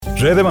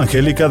Red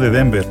Evangélica de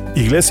Denver,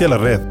 Iglesia La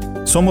Red.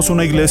 Somos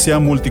una iglesia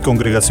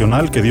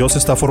multicongregacional que Dios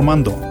está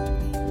formando.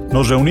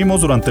 Nos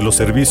reunimos durante los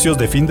servicios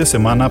de fin de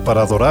semana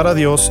para adorar a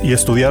Dios y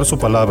estudiar su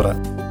palabra.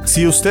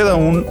 Si usted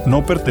aún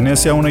no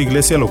pertenece a una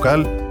iglesia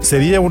local,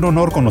 sería un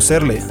honor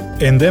conocerle.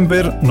 En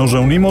Denver nos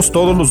reunimos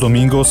todos los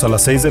domingos a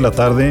las 6 de la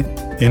tarde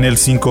en el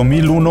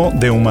 5001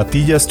 de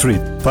Umatilla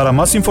Street. Para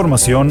más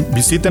información,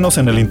 visítenos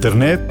en el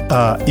internet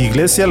a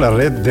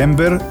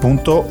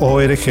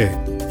iglesialareddenver.org.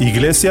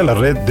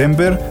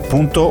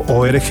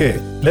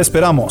 iglesialareddenver.org. ¡Le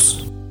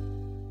esperamos!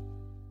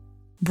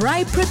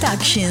 Bright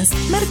Productions,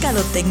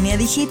 mercadotecnia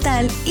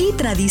digital y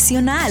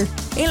tradicional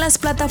en las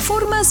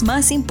plataformas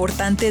más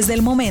importantes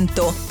del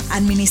momento,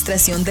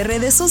 administración de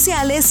redes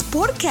sociales,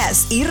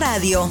 podcast y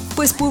radio.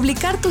 Pues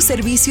publicar tu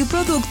servicio y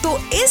producto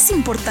es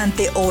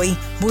importante hoy.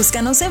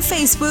 Búscanos en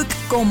Facebook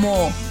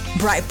como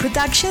Bright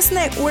Productions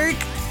Network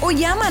o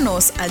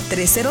llámanos al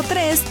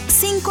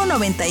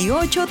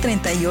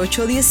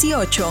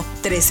 303-598-3818,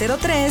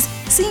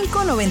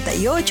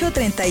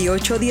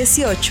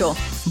 303-598-3818.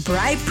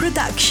 Bright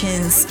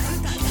Productions.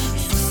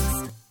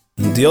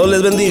 Dios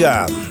les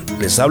bendiga.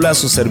 Les habla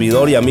su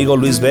servidor y amigo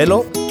Luis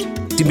Velo,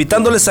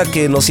 invitándoles a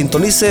que nos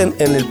sintonicen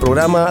en el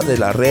programa de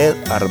la Red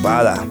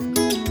Arvada.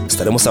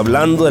 Estaremos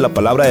hablando de la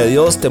palabra de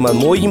Dios, temas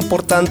muy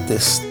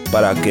importantes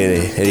para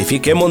que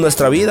edifiquemos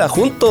nuestra vida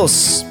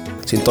juntos.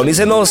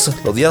 Sintonícenos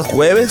los días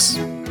jueves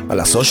a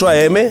las 8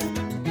 a.m.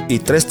 y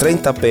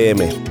 3:30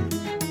 p.m.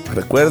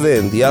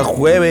 Recuerden, día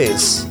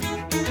jueves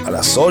a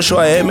las 8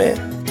 a.m.,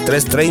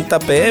 3:30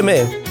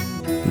 p.m.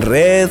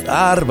 Red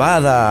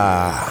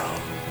Arvada.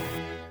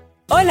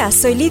 Hola,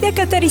 soy Lidia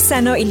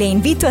Catarizano y le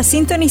invito a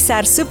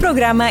sintonizar su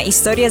programa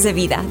Historias de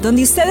Vida,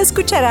 donde usted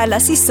escuchará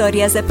las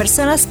historias de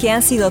personas que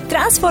han sido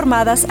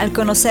transformadas al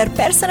conocer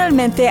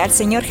personalmente al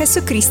Señor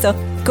Jesucristo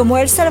como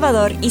el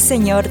Salvador y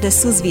Señor de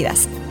sus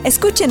vidas.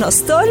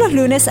 Escúchenos todos los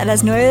lunes a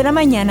las 9 de la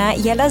mañana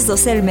y a las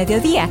 12 del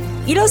mediodía,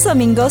 y los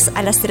domingos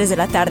a las 3 de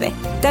la tarde.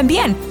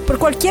 También por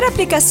cualquier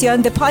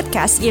aplicación de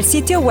podcast y el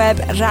sitio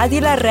web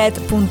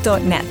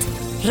radiolared.net.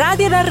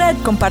 Radio La Red,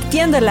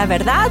 compartiendo la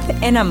verdad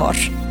en amor.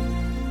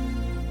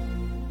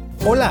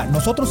 Hola,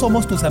 nosotros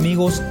somos tus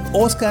amigos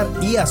Oscar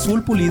y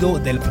Azul Pulido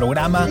del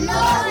programa Los Niños de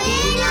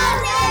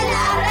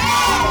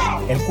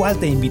la Red, el cual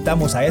te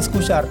invitamos a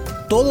escuchar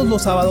todos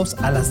los sábados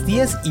a las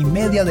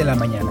 10:30 de la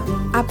mañana.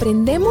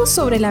 Aprendemos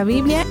sobre la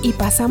Biblia y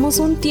pasamos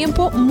un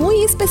tiempo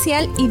muy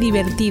especial y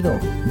divertido.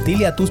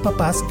 Dile a tus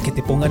papás que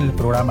te pongan el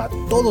programa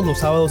todos los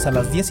sábados a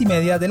las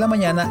 10:30 de la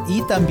mañana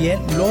y también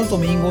los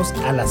domingos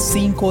a las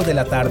 5 de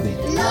la tarde.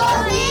 Los Niños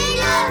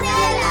de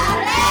la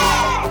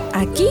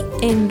Red. Aquí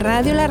en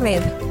Radio La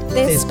Red.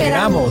 ¡Te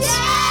esperamos!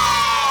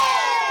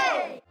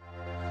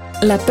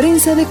 La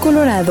Prensa de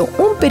Colorado,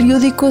 un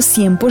periódico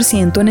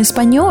 100% en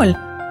español,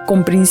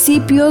 con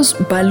principios,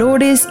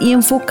 valores y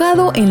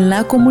enfocado en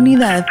la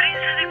comunidad.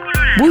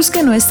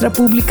 Busca nuestra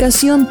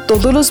publicación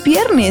todos los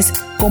viernes,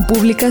 con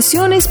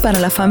publicaciones para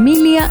la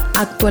familia,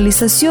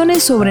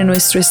 actualizaciones sobre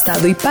nuestro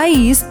estado y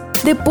país,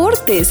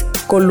 deportes,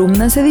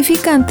 columnas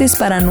edificantes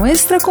para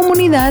nuestra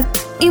comunidad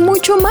y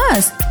mucho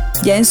más.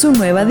 Ya en su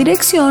nueva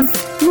dirección,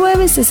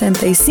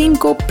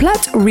 965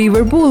 Platte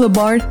River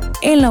Boulevard,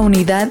 en la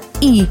unidad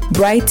I,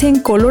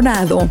 Brighton,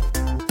 Colorado.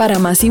 Para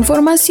más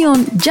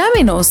información,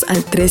 llámenos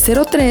al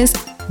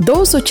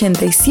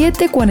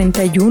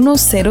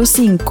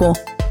 303-287-4105.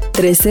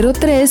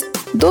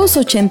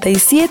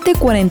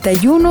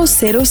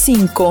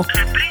 303-287-4105.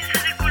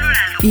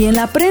 Y en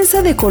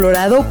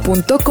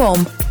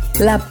laprensadecolorado.com.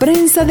 La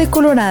Prensa de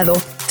Colorado,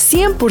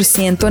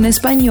 100% en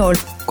español,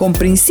 con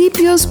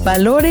principios,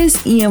 valores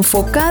y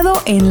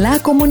enfocado en la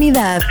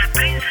comunidad.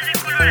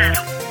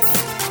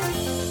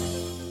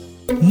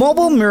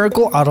 Mobile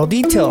Miracle Auto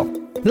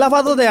Detail,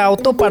 lavado de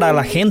auto para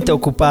la gente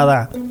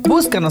ocupada.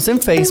 Búscanos en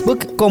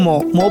Facebook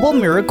como Mobile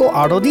Miracle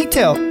Auto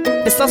Detail.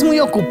 ¿Estás muy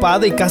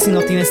ocupado y casi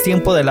no tienes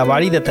tiempo de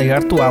lavar y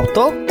detallar tu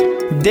auto?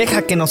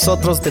 Deja que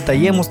nosotros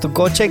detallemos tu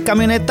coche,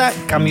 camioneta,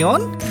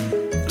 camión.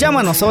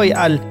 Llámanos hoy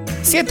al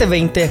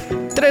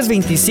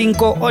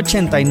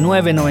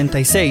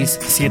 720-325-8996.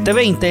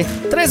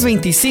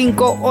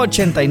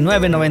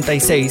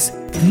 720-325-8996.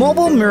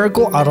 Mobile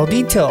Miracle Auto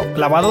Detail,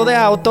 lavado de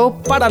auto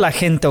para la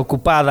gente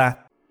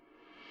ocupada.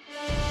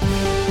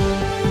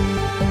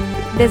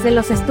 Desde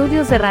los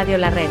estudios de Radio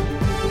La Red,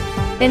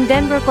 en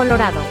Denver,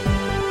 Colorado,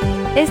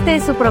 este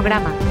es su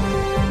programa,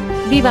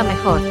 Viva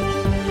Mejor,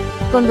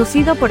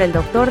 conducido por el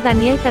Dr.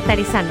 Daniel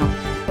Catarizano,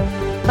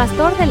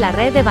 pastor de la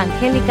Red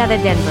Evangélica de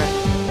Denver.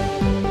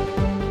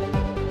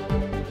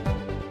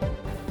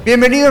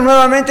 Bienvenidos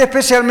nuevamente,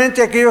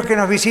 especialmente aquellos que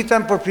nos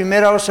visitan por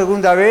primera o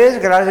segunda vez.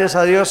 Gracias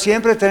a Dios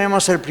siempre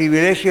tenemos el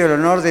privilegio y el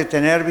honor de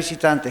tener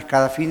visitantes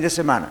cada fin de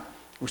semana.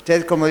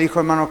 Usted, como dijo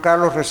hermano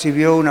Carlos,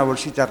 recibió una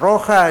bolsita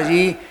roja.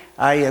 Allí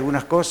hay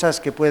algunas cosas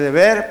que puede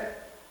ver,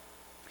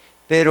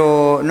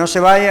 pero no se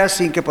vaya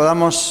sin que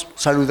podamos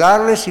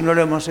saludarle si no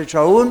lo hemos hecho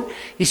aún.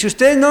 Y si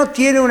usted no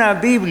tiene una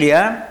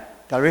Biblia,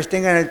 tal vez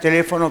tenga en el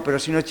teléfono, pero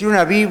si no tiene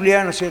una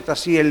Biblia, ¿no es cierto?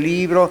 Así el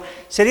libro.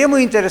 Sería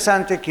muy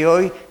interesante que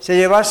hoy se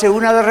llevase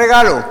una de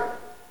regalo.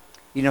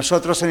 Y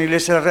nosotros en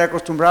Iglesia de la Red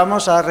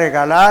acostumbramos a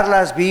regalar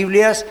las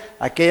Biblias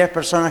a aquellas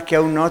personas que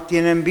aún no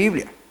tienen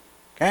Biblia.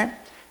 ¿Okay?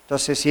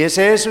 Entonces, si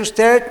ese es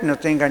usted, no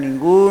tenga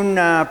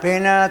ninguna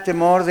pena,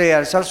 temor de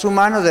alzar su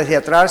mano. Desde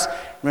atrás,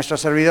 nuestros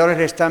servidores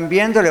le están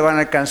viendo, le van a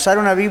alcanzar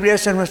una Biblia.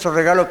 Ese es nuestro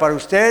regalo para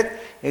usted,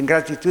 en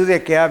gratitud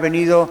de que ha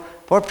venido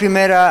por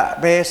primera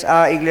vez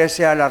a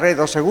Iglesia de la Red,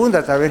 o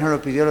segunda, tal vez nos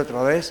lo pidió la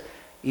otra vez.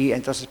 Y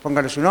entonces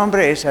póngale su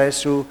nombre, ese es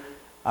su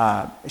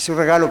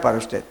regalo para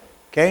usted.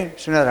 ¿Okay?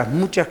 Es una de las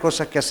muchas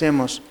cosas que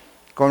hacemos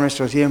con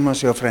nuestros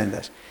diezmos y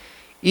ofrendas.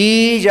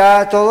 Y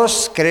ya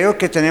todos creo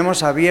que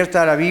tenemos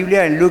abierta la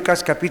Biblia en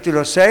Lucas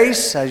capítulo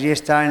 6, allí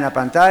está en la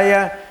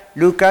pantalla.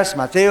 Lucas,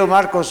 Mateo,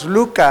 Marcos,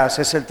 Lucas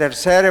es el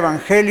tercer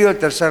evangelio, el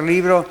tercer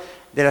libro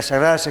de las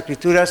Sagradas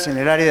Escrituras en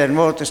el área del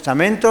Nuevo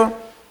Testamento.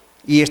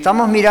 Y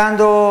estamos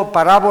mirando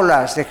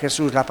parábolas de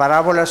Jesús. Las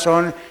parábolas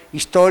son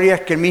historias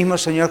que el mismo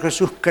Señor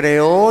Jesús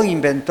creó,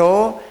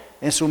 inventó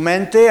en su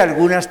mente.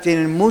 Algunas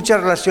tienen mucha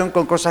relación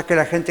con cosas que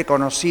la gente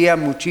conocía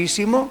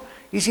muchísimo.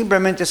 Y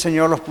simplemente el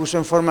Señor los puso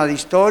en forma de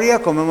historia,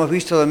 como hemos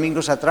visto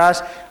domingos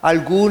atrás.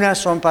 Algunas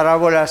son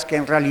parábolas que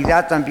en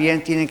realidad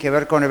también tienen que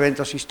ver con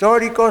eventos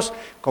históricos,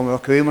 como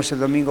los que vimos el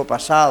domingo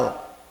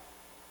pasado.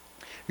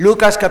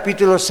 Lucas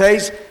capítulo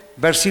 6,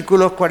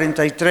 versículos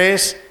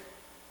 43,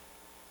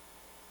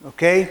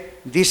 ¿ok?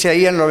 Dice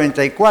ahí el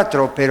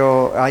 94,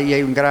 pero ahí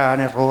hay un gran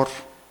error,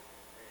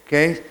 ¿ok?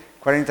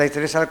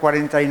 43 al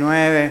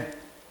 49,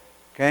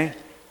 ¿ok?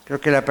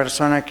 Creo que la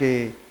persona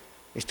que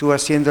estuvo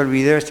haciendo el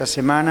video esta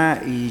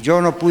semana, y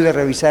yo no pude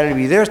revisar el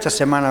video esta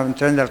semana,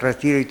 entré en el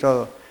retiro y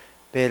todo,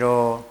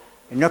 pero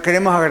no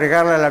queremos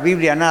agregarle a la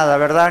Biblia nada,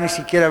 ¿verdad? Ni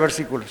siquiera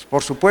versículos,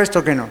 por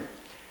supuesto que no.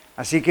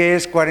 Así que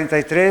es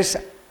 43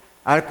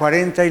 al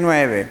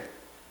 49,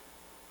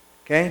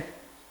 ¿ok?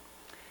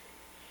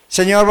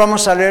 Señor,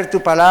 vamos a leer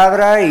tu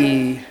palabra,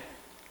 y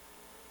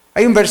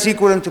hay un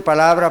versículo en tu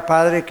palabra,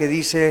 Padre, que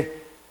dice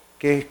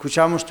que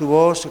escuchamos tu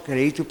voz, o que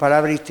leí tu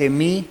palabra y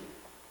temí.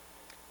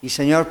 Y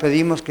Señor,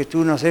 pedimos que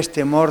tú nos des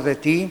temor de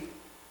ti,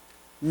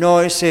 no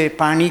ese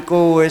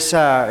pánico o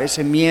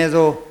ese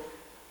miedo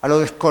a lo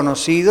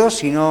desconocido,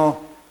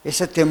 sino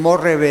ese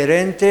temor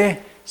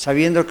reverente,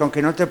 sabiendo que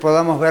aunque no te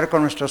podamos ver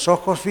con nuestros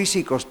ojos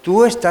físicos,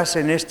 tú estás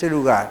en este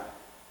lugar.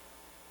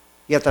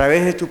 Y a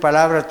través de tu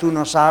palabra tú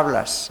nos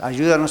hablas.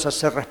 Ayúdanos a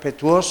ser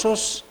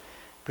respetuosos,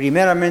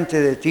 primeramente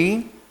de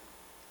ti,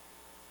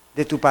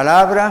 de tu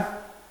palabra,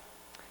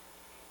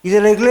 y de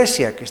la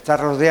iglesia que está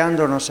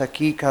rodeándonos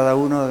aquí, cada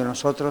uno de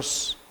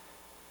nosotros,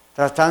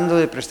 tratando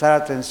de prestar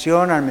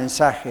atención al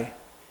mensaje.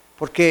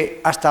 Porque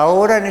hasta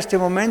ahora, en este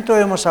momento,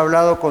 hemos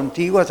hablado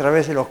contigo a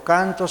través de los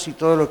cantos y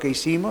todo lo que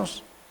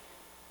hicimos.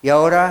 Y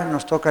ahora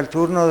nos toca el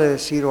turno de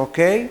decir, ok,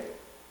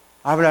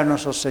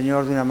 háblanos, oh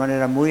Señor, de una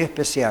manera muy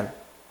especial.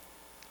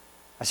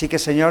 Así que,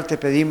 Señor, te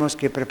pedimos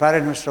que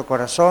prepares nuestro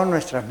corazón,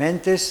 nuestras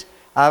mentes,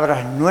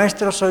 abras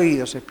nuestros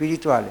oídos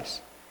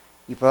espirituales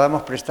y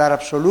podamos prestar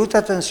absoluta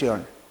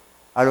atención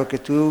a lo que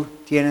tú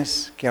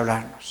tienes que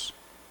hablarnos.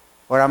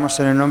 Oramos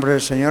en el nombre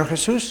del Señor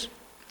Jesús.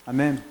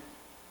 Amén.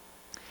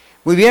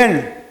 Muy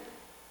bien.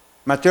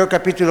 Mateo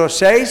capítulo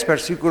 6,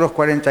 versículos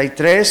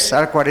 43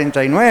 al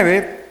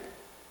 49.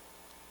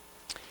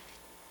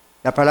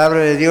 La palabra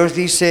de Dios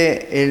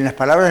dice, en las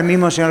palabras del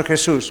mismo Señor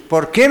Jesús: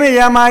 ¿por qué me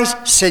llamáis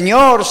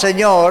Señor,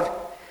 Señor,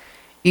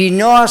 y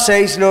no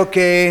hacéis lo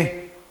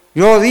que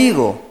yo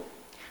digo?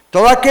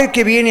 Todo aquel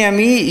que viene a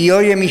mí y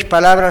oye mis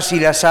palabras y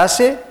las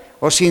hace,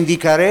 os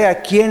indicaré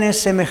a quién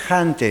es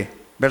semejante.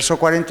 Verso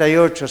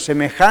 48,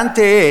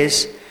 semejante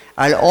es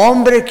al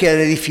hombre que al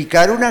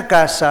edificar una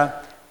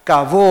casa,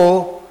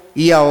 cavó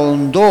y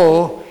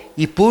ahondó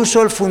y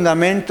puso el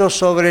fundamento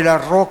sobre la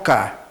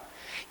roca.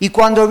 Y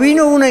cuando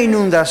vino una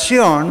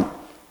inundación,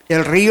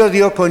 el río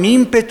dio con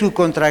ímpetu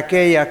contra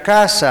aquella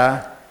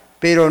casa,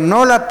 pero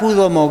no la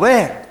pudo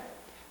mover,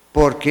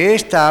 porque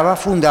estaba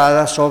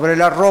fundada sobre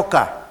la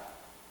roca.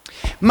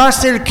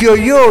 Mas el que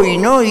oyó y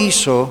no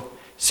hizo,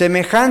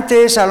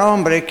 semejante es al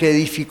hombre que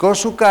edificó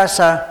su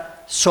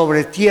casa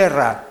sobre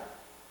tierra,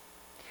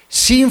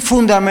 sin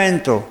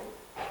fundamento,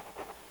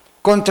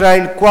 contra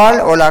el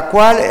cual o la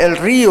cual el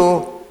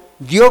río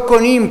dio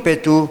con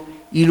ímpetu,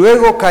 y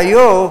luego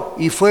cayó,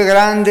 y fue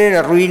grande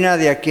la ruina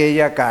de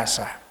aquella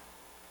casa.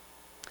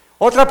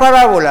 Otra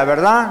parábola,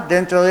 ¿verdad?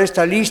 Dentro de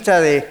esta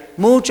lista de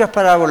muchas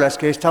parábolas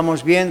que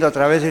estamos viendo a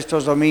través de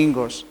estos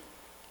domingos,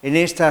 en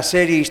esta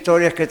serie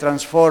Historias que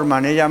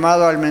Transforman. He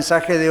llamado al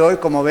mensaje de hoy,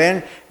 como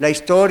ven, la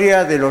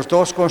historia de los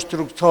dos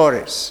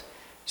constructores.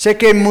 Sé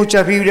que en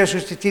muchas Biblias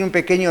usted tiene un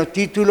pequeño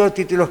títulos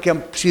que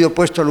han sido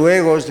puestos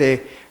luego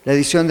de la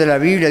edición de la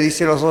Biblia.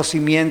 Dice los dos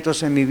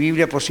cimientos en mi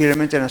Biblia,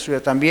 posiblemente en la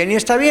suya también, y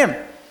está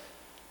bien.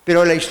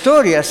 Pero la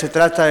historia se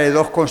trata de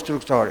dos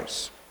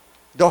constructores,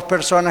 dos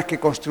personas que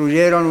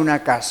construyeron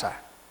una casa.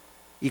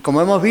 Y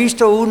como hemos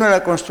visto, uno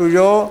la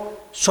construyó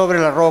sobre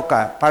la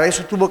roca. Para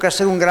eso tuvo que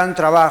hacer un gran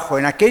trabajo.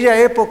 En aquella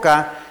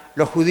época,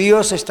 los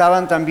judíos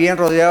estaban también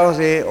rodeados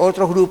de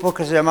otros grupos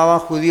que se llamaban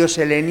judíos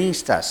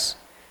helenistas.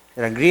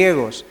 Eran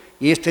griegos,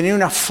 y tenía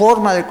una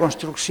forma de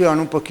construcción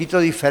un poquito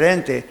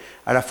diferente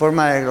a la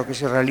forma de lo que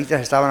los israelitas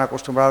estaban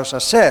acostumbrados a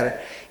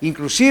hacer.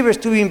 Inclusive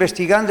estuve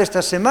investigando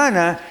esta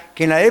semana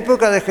que en la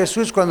época de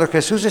Jesús, cuando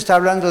Jesús está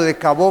hablando de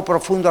cavó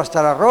profundo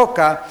hasta la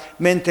roca,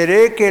 me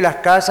enteré que las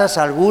casas,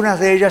 algunas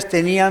de ellas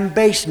tenían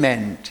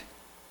basement,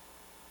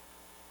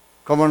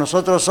 como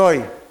nosotros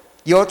hoy,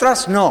 y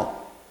otras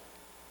no.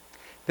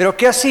 ¿Pero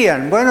qué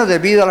hacían? Bueno,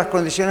 debido a las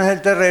condiciones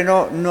del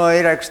terreno, no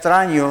era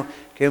extraño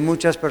que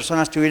muchas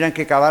personas tuvieran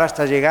que cavar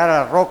hasta llegar a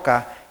la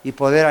roca y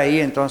poder ahí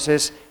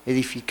entonces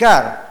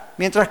edificar,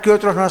 mientras que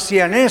otros no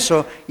hacían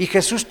eso. Y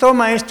Jesús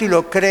toma esto y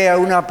lo crea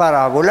una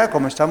parábola,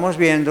 como estamos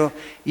viendo,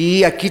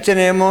 y aquí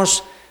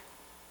tenemos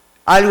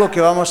algo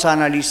que vamos a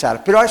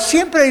analizar. Pero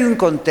siempre hay un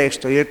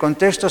contexto, y el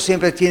contexto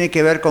siempre tiene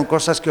que ver con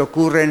cosas que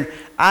ocurren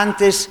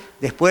antes,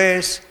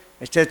 después,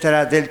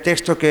 etcétera, del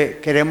texto que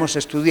queremos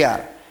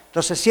estudiar.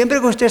 Entonces, siempre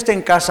que usted esté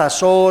en casa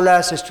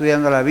solas,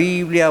 estudiando la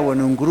Biblia, o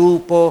en un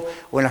grupo,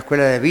 o en la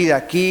escuela de vida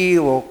aquí,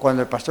 o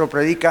cuando el pastor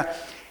predica,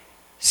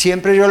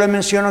 siempre yo le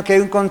menciono que hay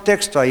un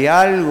contexto, hay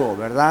algo,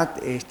 ¿verdad?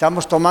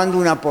 Estamos tomando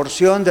una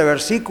porción de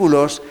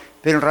versículos,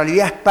 pero en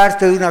realidad es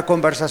parte de una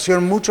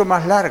conversación mucho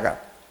más larga.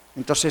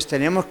 Entonces,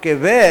 tenemos que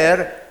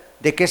ver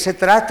de qué se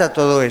trata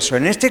todo eso.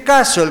 En este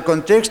caso, el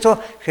contexto,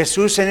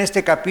 Jesús en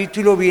este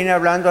capítulo viene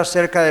hablando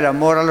acerca del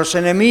amor a los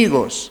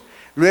enemigos.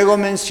 Luego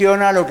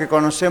menciona lo que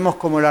conocemos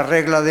como la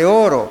regla de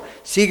oro.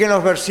 Siguen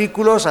los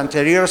versículos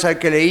anteriores al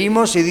que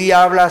leímos y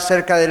habla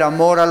acerca del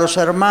amor a los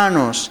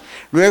hermanos.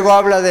 Luego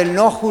habla del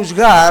no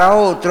juzgar a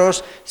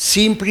otros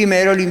sin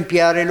primero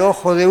limpiar el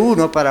ojo de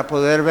uno para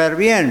poder ver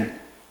bien.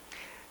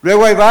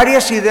 Luego hay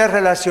varias ideas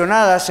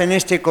relacionadas en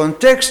este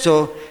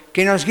contexto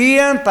que nos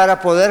guían para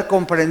poder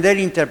comprender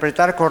e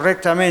interpretar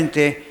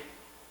correctamente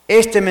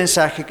este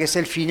mensaje, que es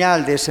el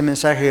final de ese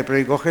mensaje que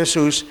predicó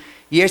Jesús.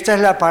 Y esta es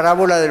la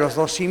parábola de los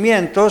dos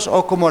cimientos,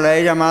 o como la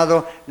he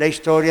llamado, la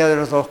historia de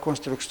los dos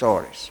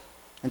constructores.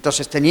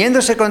 Entonces, teniendo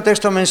ese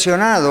contexto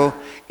mencionado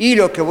y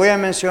lo que voy a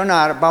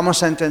mencionar,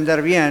 vamos a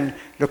entender bien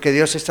lo que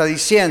Dios está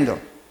diciendo.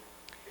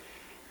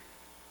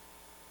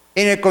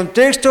 En el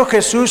contexto,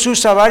 Jesús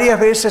usa varias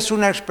veces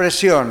una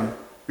expresión,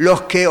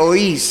 los que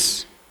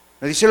oís.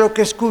 No dice los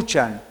que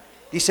escuchan,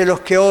 dice los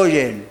que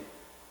oyen.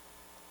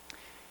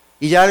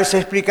 Y ya les he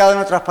explicado en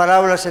otras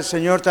parábolas el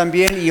Señor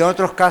también, y en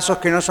otros casos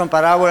que no son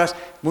parábolas,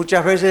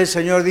 muchas veces el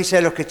Señor dice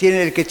el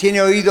que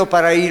tiene oído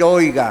para oír,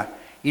 oiga.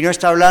 Y no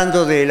está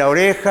hablando de la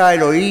oreja,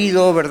 el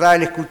oído, ¿verdad?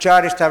 El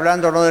escuchar, está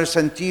hablando no del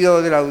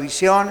sentido de la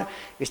audición,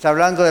 está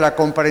hablando de la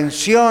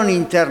comprensión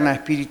interna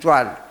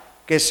espiritual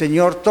que el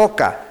Señor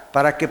toca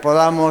para que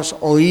podamos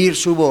oír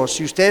su voz.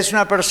 Si usted es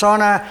una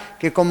persona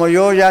que como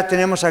yo ya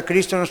tenemos a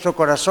Cristo en nuestro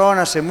corazón,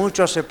 hace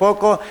mucho, hace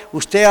poco,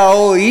 usted ha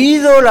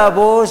oído la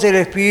voz del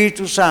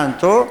Espíritu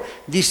Santo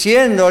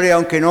diciéndole,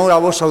 aunque no la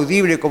voz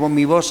audible como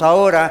mi voz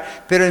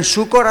ahora, pero en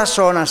su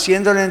corazón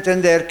haciéndole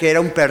entender que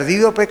era un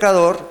perdido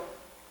pecador,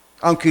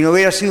 aunque no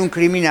hubiera sido un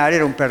criminal,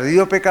 era un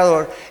perdido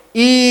pecador,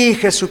 y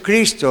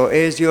Jesucristo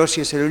es Dios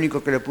y es el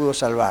único que le pudo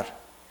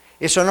salvar.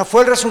 Eso no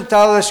fue el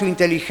resultado de su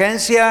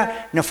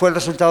inteligencia, no fue el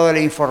resultado de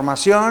la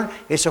información,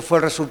 eso fue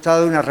el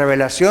resultado de una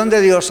revelación de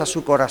Dios a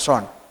su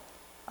corazón.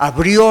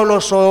 Abrió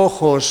los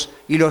ojos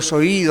y los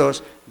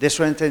oídos de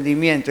su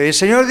entendimiento. Y el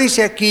Señor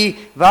dice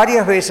aquí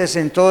varias veces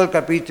en todo el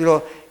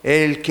capítulo,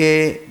 el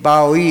que va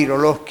a oír o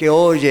los que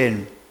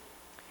oyen.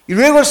 Y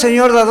luego el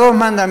Señor da dos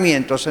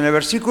mandamientos. En el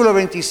versículo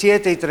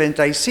 27 y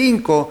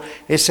 35,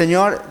 el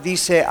Señor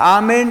dice,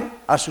 amen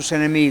a sus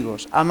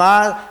enemigos,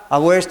 amad a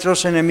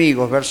vuestros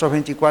enemigos, versos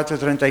 24 y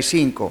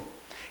 35.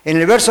 En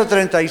el verso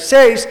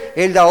 36,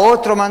 Él da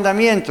otro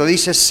mandamiento,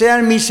 dice,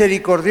 sean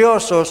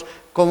misericordiosos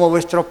como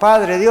vuestro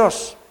Padre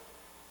Dios.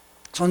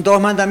 Son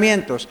dos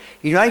mandamientos.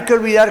 Y no hay que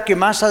olvidar que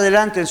más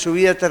adelante en su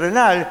vida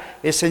terrenal,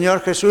 el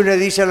Señor Jesús le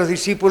dice a los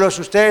discípulos,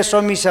 ustedes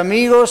son mis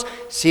amigos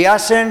si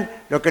hacen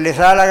lo que les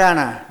da la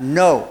gana.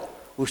 No,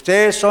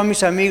 ustedes son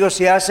mis amigos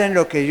si hacen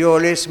lo que yo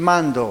les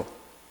mando.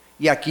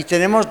 Y aquí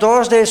tenemos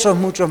dos de esos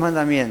muchos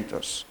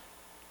mandamientos.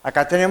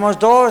 Acá tenemos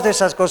dos de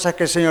esas cosas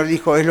que el Señor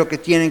dijo, es lo que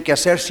tienen que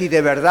hacer si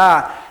de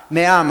verdad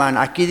me aman.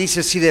 Aquí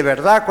dice, si de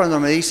verdad cuando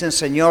me dicen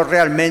Señor,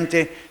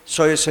 realmente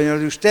soy el Señor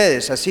de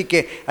ustedes. Así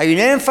que hay un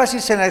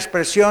énfasis en la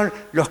expresión,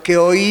 los que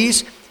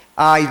oís,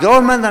 hay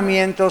dos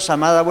mandamientos,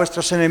 amad a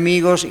vuestros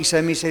enemigos y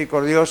sed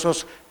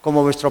misericordiosos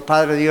como vuestro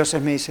Padre Dios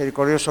es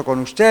misericordioso con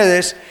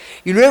ustedes.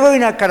 Y luego hay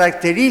una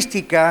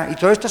característica, y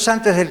todo esto es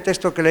antes del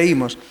texto que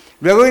leímos,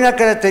 luego hay una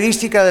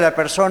característica de la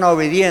persona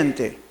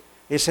obediente.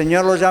 El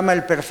Señor lo llama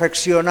el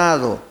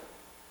perfeccionado,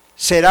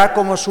 será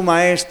como su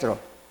maestro.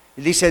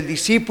 Dice, el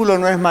discípulo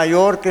no es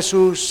mayor que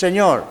su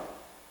Señor,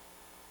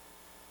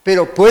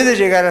 pero puede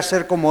llegar a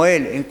ser como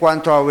Él en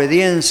cuanto a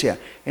obediencia.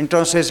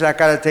 Entonces, la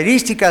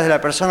característica de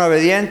la persona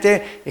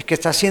obediente es que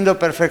está siendo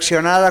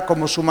perfeccionada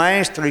como su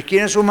maestro. ¿Y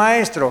quién es su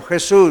maestro?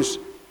 Jesús.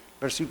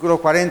 Versículo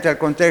 40, el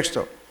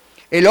contexto.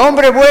 El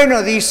hombre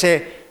bueno,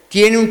 dice,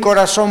 Tiene un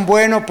corazón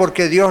bueno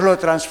porque Dios lo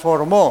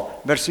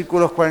transformó.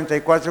 Versículos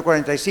 44 y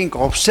 45.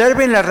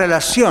 Observen la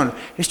relación.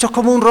 Esto es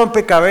como un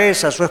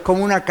rompecabezas o es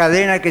como una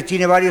cadena que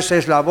tiene varios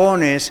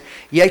eslabones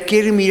y hay que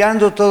ir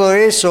mirando todo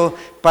eso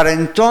para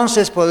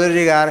entonces poder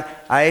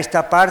llegar a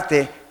esta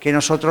parte que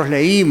nosotros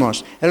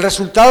leímos. El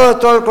resultado de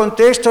todo el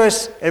contexto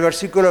es el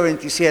versículo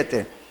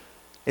 27.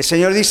 El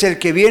Señor dice, el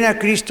que viene a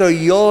Cristo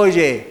y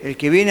oye, el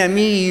que viene a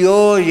mí y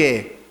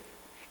oye,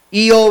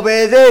 y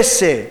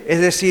obedece,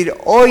 es decir,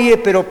 oye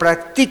pero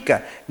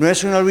practica. No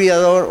es un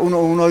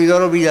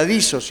oidor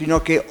olvidadizo,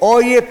 sino que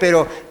oye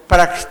pero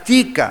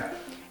practica.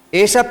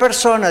 Esa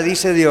persona,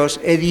 dice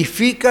Dios,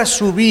 edifica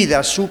su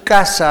vida, su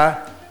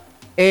casa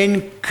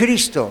en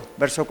Cristo,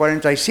 verso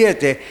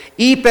 47,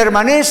 y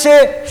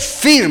permanece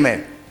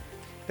firme,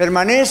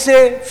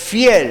 permanece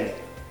fiel,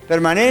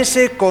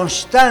 permanece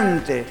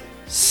constante,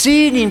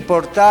 sin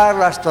importar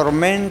las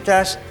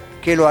tormentas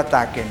que lo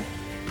ataquen.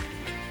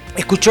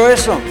 ¿Escuchó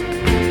eso?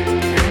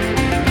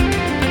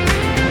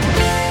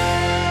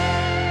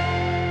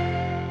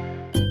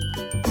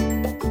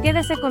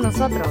 Quédese con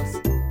nosotros.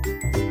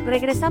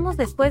 Regresamos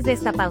después de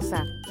esta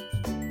pausa.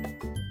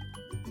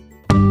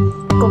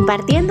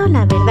 Compartiendo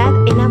la verdad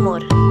en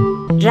amor.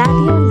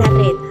 Radio La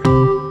Red.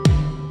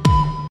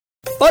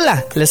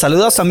 Hola, les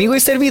saluda a su amigo y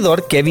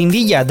servidor Kevin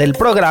Villa del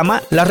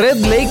programa La Red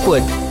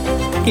Lakewood.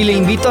 Y le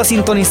invito a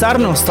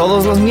sintonizarnos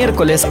todos los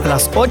miércoles a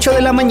las 8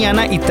 de la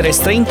mañana y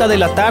 3:30 de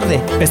la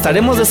tarde.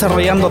 Estaremos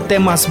desarrollando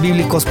temas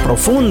bíblicos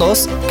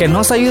profundos que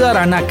nos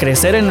ayudarán a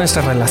crecer en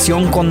nuestra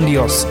relación con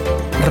Dios.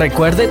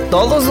 Recuerde,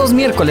 todos los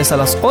miércoles a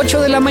las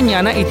 8 de la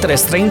mañana y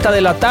 3:30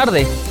 de la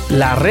tarde,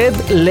 La Red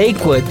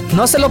Lakewood.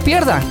 No se lo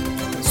pierda.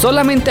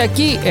 Solamente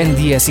aquí en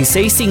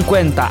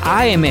 1650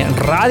 AM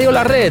Radio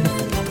La Red,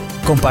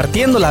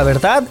 compartiendo la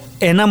verdad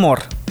en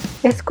amor.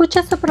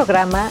 Escucha su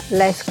programa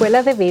La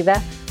Escuela de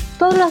Vida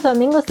todos los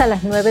domingos a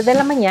las 9 de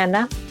la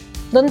mañana,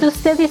 donde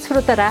usted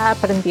disfrutará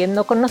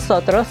aprendiendo con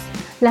nosotros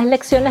las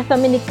lecciones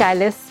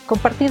dominicales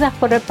compartidas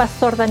por el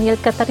pastor Daniel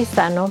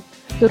Catarizano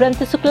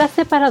durante su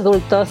clase para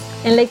adultos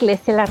en la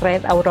Iglesia La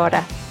Red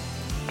Aurora.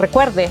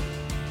 Recuerde,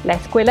 La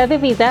Escuela de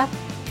Vida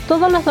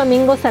todos los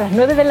domingos a las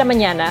 9 de la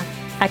mañana,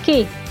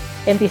 aquí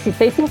en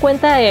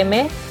 1650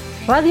 AM,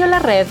 Radio La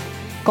Red,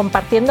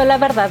 compartiendo la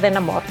verdad en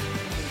amor.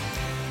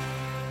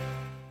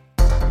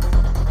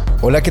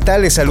 Hola, ¿qué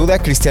tal? Les saluda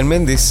Cristian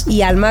Méndez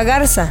y Alma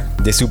Garza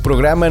de su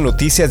programa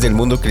Noticias del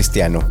Mundo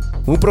Cristiano,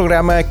 un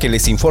programa que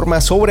les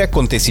informa sobre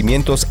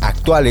acontecimientos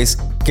actuales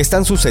que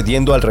están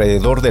sucediendo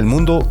alrededor del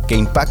mundo que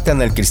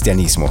impactan al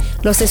cristianismo.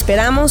 Los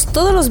esperamos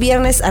todos los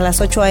viernes a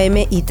las 8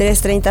 a.m. y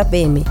 3:30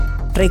 p.m.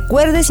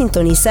 Recuerde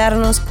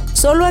sintonizarnos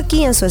solo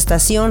aquí en su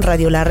estación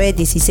Radio La Red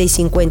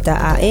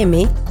 1650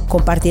 AM,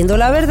 compartiendo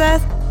la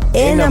verdad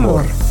en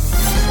amor.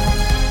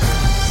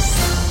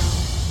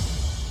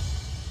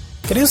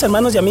 Queridos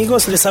hermanos y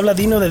amigos, les habla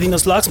Dino de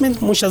Dino's Locksmith.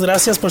 Muchas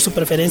gracias por su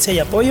preferencia y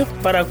apoyo.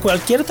 Para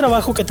cualquier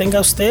trabajo que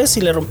tenga usted,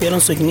 si le rompieron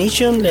su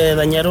ignition, le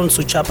dañaron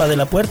su chapa de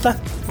la puerta,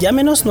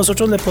 llámenos,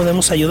 nosotros le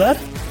podemos ayudar.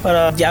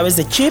 Para llaves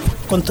de chip,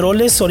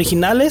 controles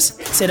originales,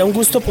 será un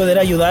gusto poder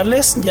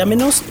ayudarles.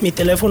 Llámenos, mi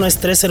teléfono es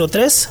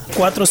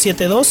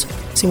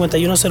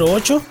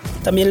 303-472-5108.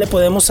 También le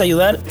podemos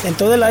ayudar en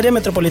todo el área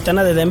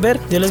metropolitana de Denver.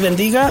 Dios les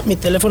bendiga. Mi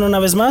teléfono una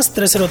vez más,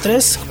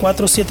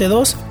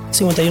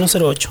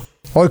 303-472-5108.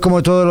 Hoy,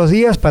 como todos los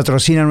días,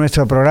 patrocina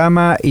nuestro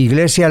programa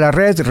Iglesia La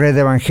Red, Red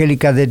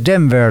Evangélica de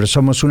Denver.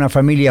 Somos una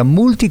familia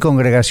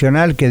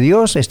multicongregacional que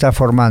Dios está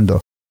formando.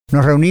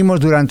 Nos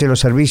reunimos durante los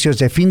servicios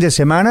de fin de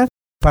semana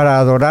para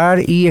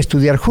adorar y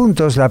estudiar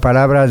juntos la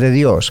palabra de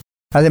Dios.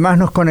 Además,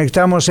 nos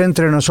conectamos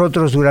entre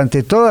nosotros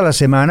durante toda la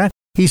semana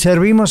y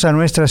servimos a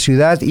nuestra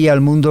ciudad y al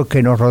mundo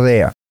que nos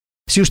rodea.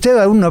 Si usted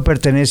aún no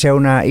pertenece a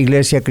una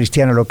iglesia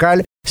cristiana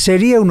local,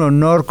 sería un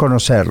honor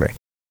conocerle.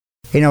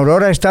 En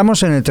Aurora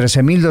estamos en el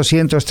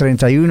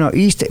 13231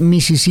 East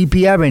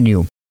Mississippi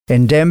Avenue.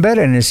 En Denver,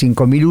 en el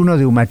 5001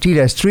 de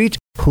Umatilla Street,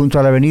 junto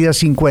a la avenida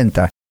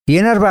 50. Y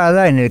en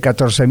Arvada, en el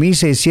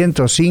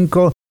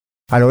 14605,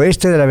 al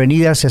oeste de la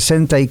avenida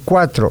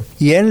 64.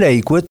 Y en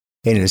Lakewood,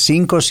 en el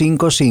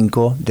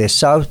 555 de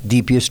South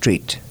Deepview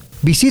Street.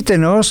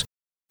 Visítenos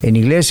en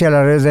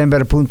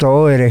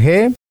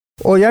iglesialareddenver.org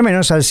o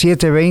llámenos al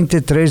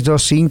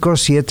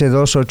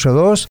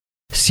 720-325-7282,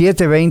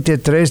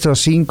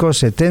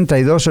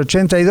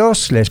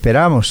 720-325-7282. Le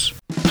esperamos.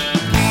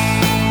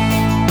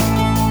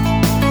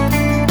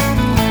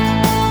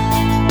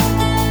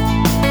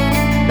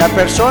 La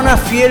persona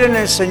fiel en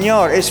el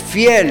Señor es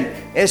fiel,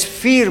 es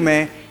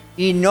firme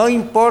y no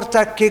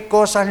importa qué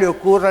cosas le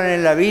ocurran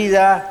en la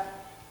vida,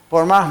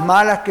 por más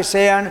malas que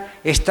sean,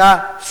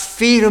 está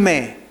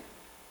firme.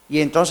 Y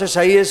entonces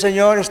ahí el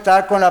Señor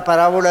está con la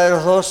parábola de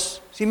los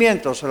dos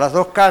cimientos, o las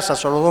dos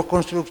casas, o los dos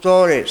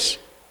constructores.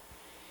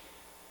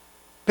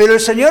 Pero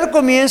el Señor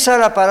comienza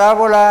la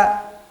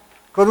parábola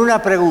con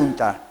una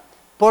pregunta.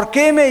 ¿Por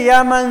qué me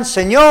llaman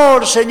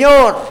Señor,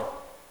 Señor?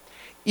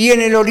 Y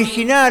en el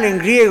original, en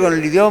griego, en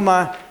el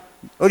idioma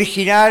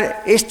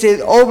original, este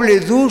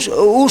doble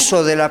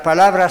uso de la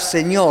palabra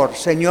Señor,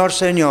 Señor,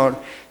 Señor,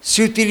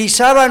 se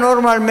utilizaba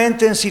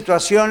normalmente en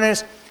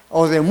situaciones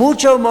o de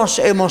mucha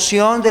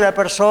emoción de la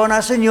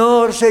persona,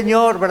 Señor,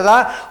 Señor,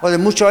 ¿verdad? O de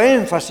mucho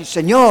énfasis,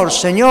 Señor,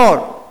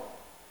 Señor.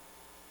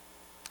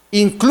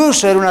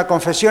 Incluso era una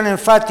confesión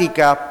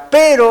enfática,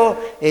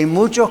 pero en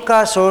muchos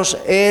casos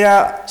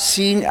era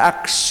sin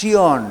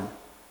acción.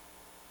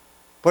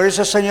 Por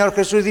eso el Señor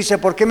Jesús dice,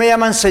 ¿por qué me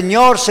llaman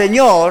Señor,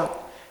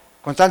 Señor?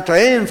 Con tanto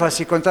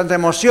énfasis, con tanta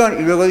emoción,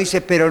 y luego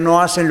dice, pero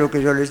no hacen lo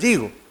que yo les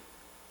digo.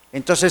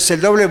 Entonces el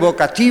doble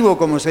vocativo,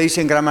 como se dice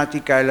en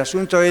gramática, el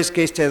asunto es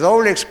que esta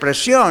doble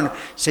expresión,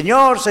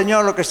 Señor,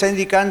 Señor, lo que está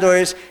indicando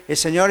es, el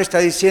Señor está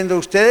diciendo,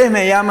 ustedes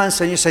me llaman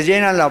Señor, se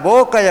llenan la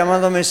boca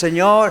llamándome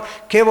Señor,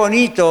 qué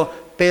bonito,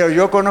 pero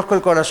yo conozco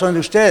el corazón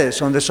de ustedes,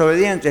 son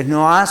desobedientes,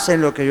 no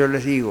hacen lo que yo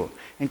les digo.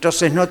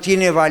 Entonces no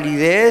tiene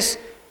validez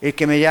el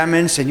que me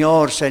llamen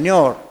Señor,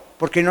 Señor,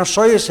 porque no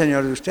soy el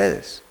Señor de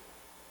ustedes.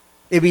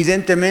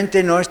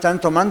 Evidentemente no están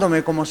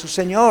tomándome como su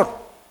Señor.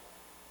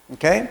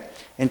 ¿Ok?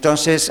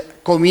 Entonces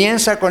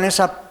comienza con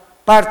esa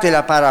parte de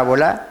la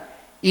parábola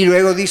y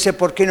luego dice,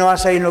 ¿por qué no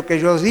hacen lo que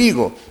yo os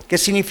digo? ¿Qué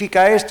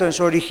significa esto en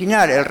su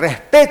original? El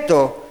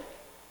respeto,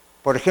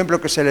 por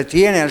ejemplo, que se le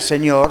tiene al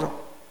Señor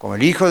como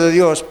el Hijo de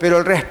Dios, pero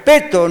el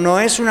respeto no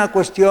es una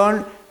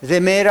cuestión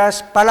de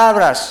meras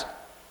palabras,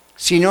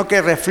 sino que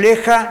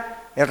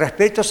el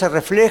respeto se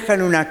refleja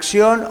en una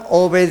acción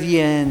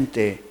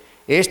obediente.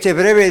 Este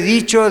breve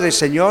dicho de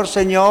Señor,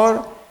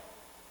 Señor,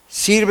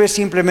 sirve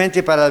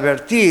simplemente para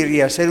advertir y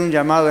hacer un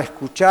llamado a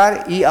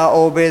escuchar y a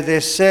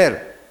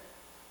obedecer.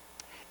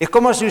 Es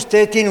como si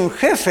usted tiene un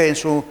jefe en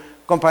su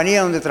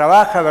compañía donde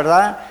trabaja,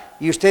 ¿verdad?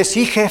 Y usted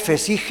sí jefe, y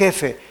sí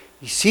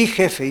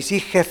jefe, y sí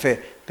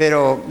jefe,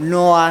 pero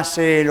no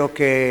hace lo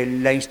que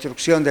la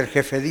instrucción del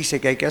jefe dice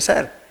que hay que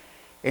hacer.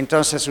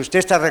 Entonces usted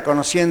está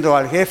reconociendo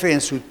al jefe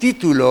en su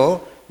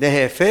título de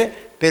jefe,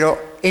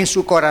 pero en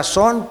su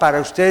corazón para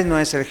usted no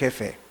es el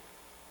jefe.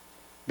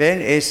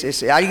 ¿Ven?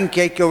 Es alguien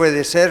que hay que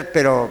obedecer,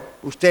 pero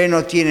usted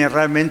no tiene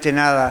realmente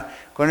nada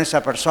con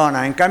esa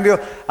persona. En cambio,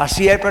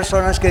 así hay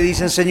personas que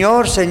dicen,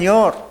 Señor,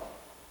 Señor.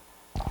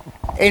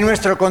 En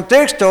nuestro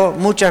contexto,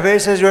 muchas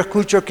veces yo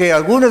escucho que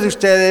algunos de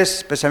ustedes,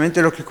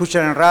 especialmente los que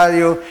escuchan en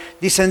radio,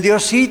 dicen,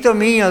 Diosito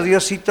mío,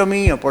 Diosito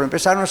mío. Por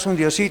empezar, no es un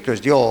Diosito,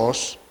 es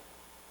Dios.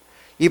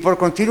 Y por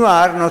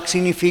continuar, no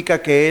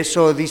significa que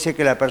eso dice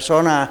que la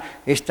persona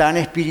es tan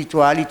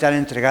espiritual y tan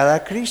entregada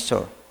a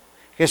Cristo.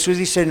 Jesús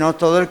dice, no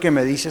todo el que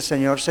me dice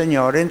Señor,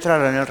 Señor,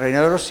 entrará en el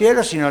reino de los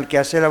cielos, sino el que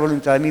hace la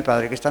voluntad de mi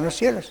Padre que está en los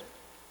cielos.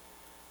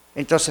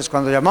 Entonces,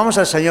 cuando llamamos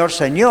al Señor,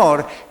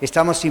 Señor,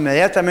 estamos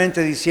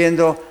inmediatamente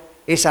diciendo,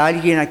 es a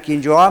alguien a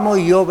quien yo amo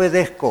y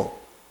obedezco.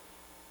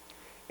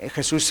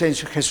 Jesús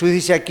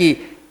dice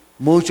aquí,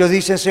 muchos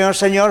dicen Señor,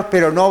 Señor,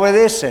 pero no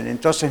obedecen.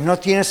 Entonces no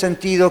tiene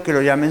sentido que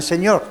lo llamen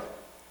Señor,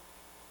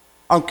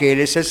 aunque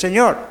Él es el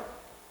Señor.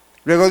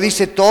 Luego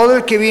dice, todo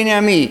el que viene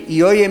a mí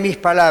y oye mis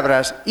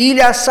palabras y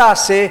las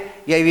hace,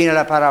 y ahí viene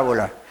la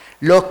parábola,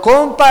 lo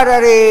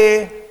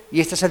compararé,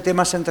 y este es el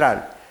tema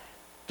central,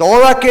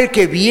 todo aquel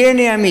que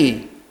viene a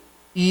mí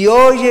y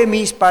oye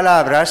mis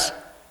palabras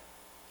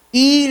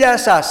y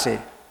las hace,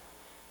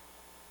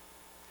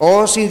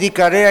 os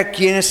indicaré a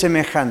quién es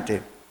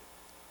semejante.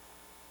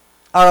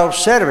 Ahora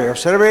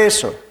observe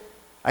eso.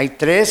 Hay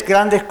tres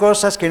grandes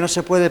cosas que no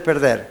se puede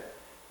perder.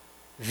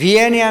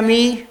 Viene a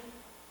mí,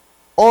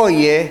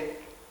 oye,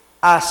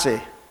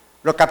 hace.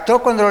 ¿Lo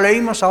captó cuando lo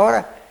leímos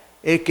ahora?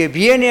 El que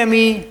viene a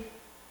mí,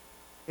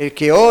 el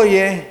que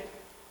oye,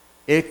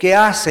 el que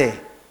hace.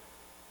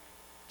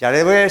 Ya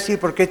le voy a decir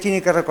por qué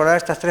tiene que recordar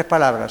estas tres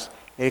palabras.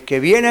 El que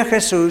viene a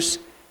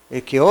Jesús,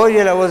 el que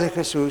oye la voz de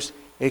Jesús,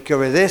 el que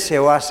obedece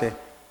o hace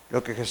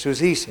lo que Jesús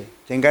dice.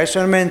 Tenga eso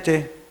en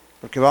mente,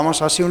 porque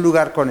vamos hacia un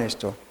lugar con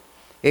esto.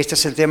 Este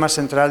es el tema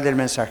central del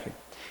mensaje.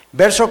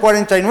 Verso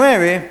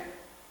 49,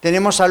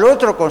 tenemos al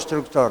otro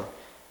constructor.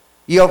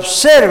 Y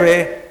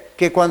observe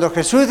que cuando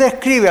Jesús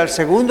describe al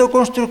segundo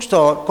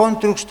constructor,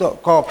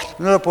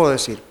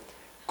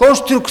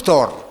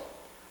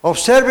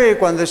 observe que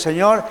cuando el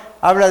Señor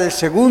habla del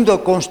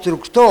segundo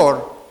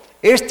constructor,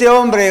 este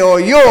hombre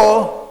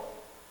oyó,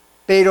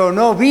 pero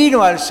no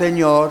vino al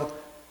Señor,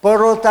 por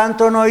lo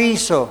tanto no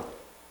hizo.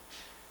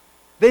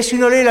 ¿Ves? Si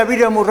uno lee la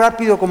Biblia muy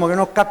rápido, como que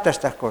no capta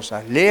estas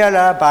cosas.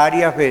 Léala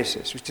varias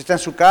veces. Si usted está en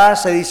su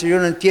casa y dice, yo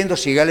no entiendo,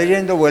 siga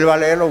leyendo, vuelva a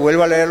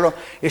leerlo,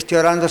 esté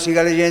orando,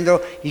 siga leyendo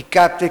y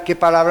capte qué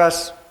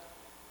palabras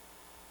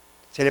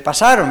se le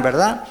pasaron,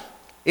 ¿verdad?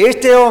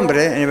 Este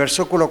hombre, en el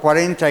versículo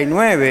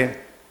 49,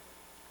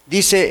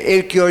 dice,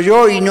 el que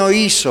oyó y no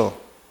hizo.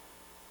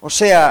 O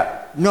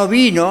sea, no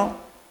vino,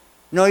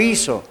 no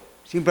hizo,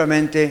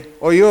 simplemente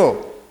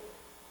oyó.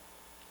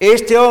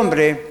 Este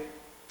hombre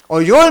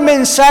oyó el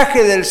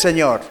mensaje del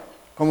Señor,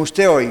 como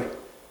usted hoy,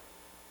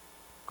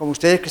 como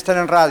ustedes que están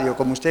en radio,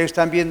 como ustedes que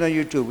están viendo en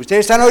YouTube.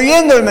 Ustedes están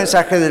oyendo el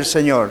mensaje del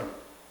Señor,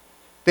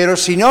 pero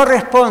si no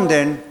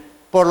responden,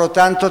 por lo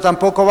tanto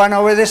tampoco van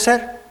a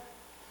obedecer.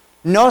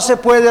 No se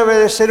puede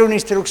obedecer una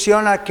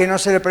instrucción a que no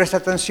se le presta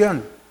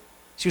atención.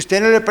 Si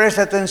usted no le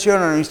presta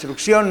atención a una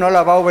instrucción, no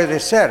la va a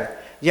obedecer.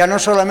 ya no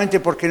solamente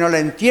porque no la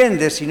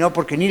entiende, sino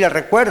porque ni la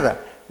recuerda.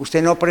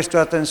 Usted no prestó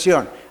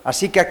atención.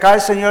 Así que acá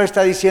el Señor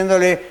está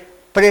diciéndole,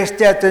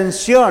 preste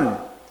atención.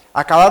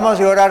 Acabamos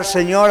de orar,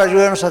 Señor,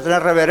 ayúdanos a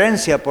tener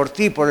reverencia por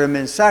ti, por el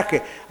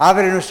mensaje.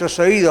 Abre nuestros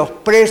oídos,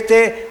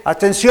 preste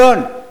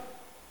atención.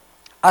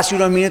 Hace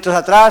unos minutos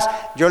atrás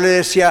yo le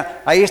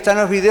decía, ahí están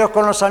los videos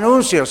con los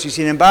anuncios, y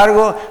sin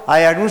embargo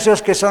hay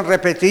anuncios que son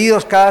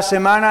repetidos cada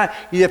semana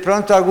y de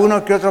pronto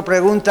alguno que otro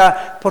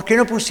pregunta, ¿por qué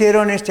no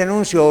pusieron este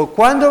anuncio? ¿O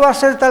cuándo va a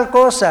ser tal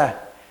cosa?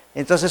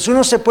 Entonces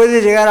uno se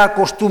puede llegar a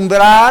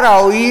acostumbrar a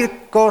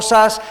oír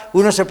cosas,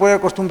 uno se puede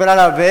acostumbrar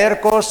a ver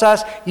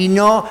cosas y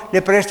no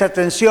le presta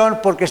atención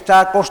porque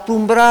está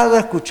acostumbrado a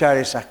escuchar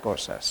esas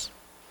cosas.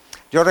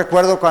 Yo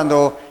recuerdo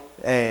cuando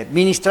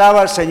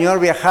ministraba al Señor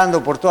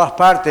viajando por todas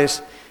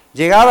partes,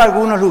 llegaba a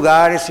algunos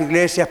lugares,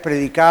 iglesias,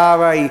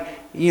 predicaba y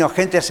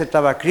gente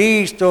aceptaba a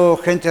Cristo,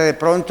 gente de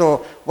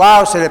pronto,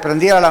 wow, se le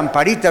prendía la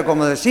lamparita,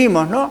 como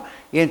decimos, ¿no?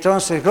 Y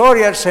entonces,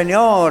 gloria al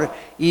Señor,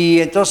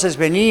 y entonces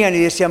venían y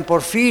decían,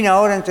 por fin,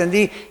 ahora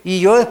entendí. Y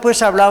yo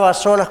después hablaba a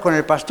solas con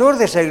el pastor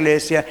de esa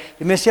iglesia,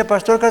 y me decía,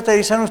 Pastor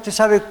Catarizano, ¿usted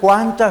sabe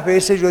cuántas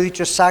veces yo he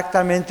dicho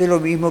exactamente lo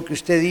mismo que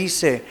usted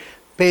dice?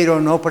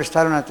 Pero no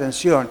prestaron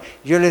atención.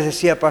 Yo les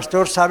decía,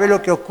 pastor, ¿sabe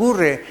lo que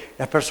ocurre?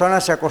 Las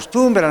personas se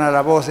acostumbran a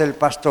la voz del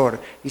pastor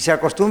y se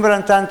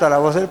acostumbran tanto a la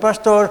voz del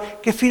pastor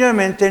que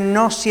finalmente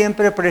no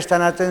siempre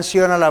prestan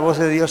atención a la voz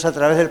de Dios a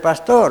través del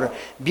pastor.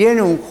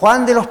 Viene un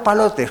Juan de los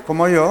Palotes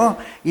como yo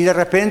y de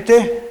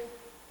repente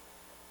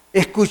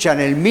escuchan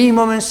el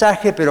mismo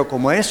mensaje, pero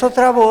como es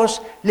otra voz,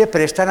 le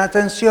prestan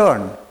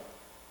atención.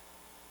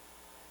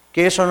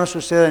 Que eso no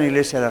suceda en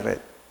Iglesia de la Red.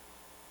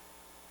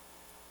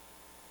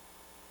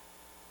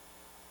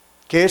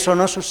 Que eso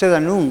no suceda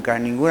nunca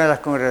en ninguna de las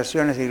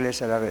congregaciones de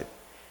Iglesia de la Red.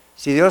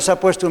 Si Dios ha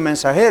puesto un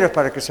mensajero es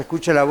para que se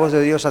escuche la voz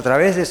de Dios a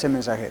través de ese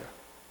mensajero.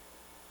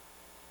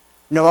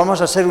 No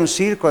vamos a hacer un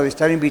circo de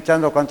estar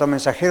invitando a cuantos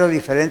mensajeros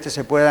diferentes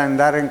se puedan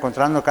andar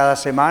encontrando cada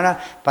semana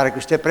para que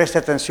usted preste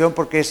atención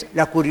porque es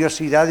la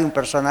curiosidad de un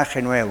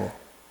personaje nuevo.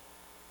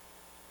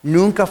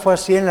 Nunca fue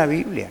así en la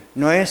Biblia.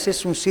 No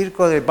es un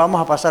circo de vamos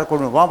a pasar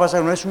con uno,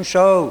 no es un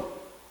show.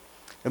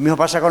 Lo mismo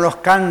pasa con los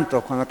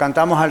cantos, cuando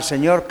cantamos al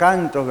Señor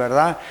cantos,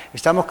 ¿verdad?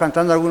 Estamos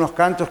cantando algunos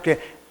cantos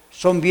que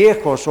son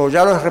viejos o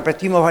ya los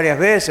repetimos varias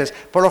veces.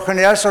 Por lo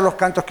general son los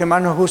cantos que más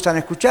nos gustan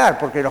escuchar,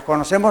 porque los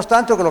conocemos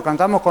tanto que los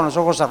cantamos con los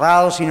ojos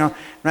cerrados y no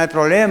hay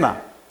problema.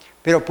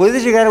 Pero puede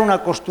llegar a un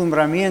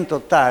acostumbramiento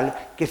tal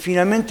que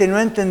finalmente no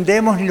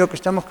entendemos ni lo que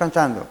estamos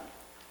cantando.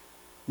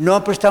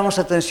 No prestamos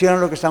atención a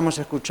lo que estamos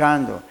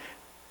escuchando.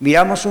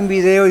 Miramos un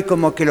video y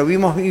como que lo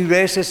vimos 1000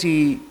 veces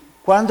y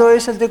 ¿cuándo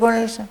es el té con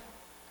Elsa?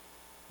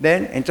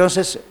 ¿Ven?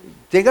 Entonces,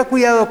 tenga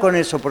cuidado con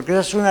eso, porque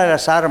esa es una de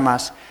las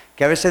armas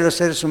que a veces los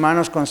seres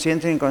humanos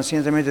consciente e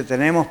inconscientemente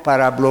tenemos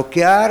para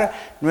bloquear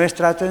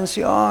nuestra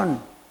atención.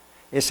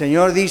 El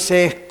Señor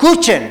dice,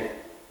 escuchen.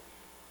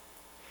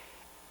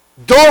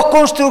 2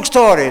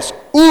 constructores,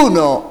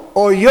 uno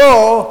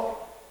oyó,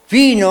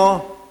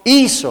 vino,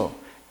 hizo.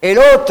 El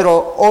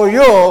otro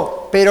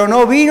oyó, pero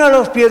no vino a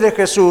los pies de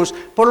Jesús,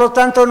 por lo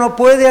tanto no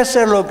puede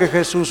hacer lo que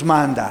Jesús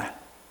manda.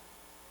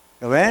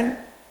 ¿Lo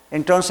ven?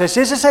 Entonces,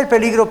 ese es el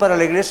peligro para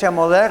la iglesia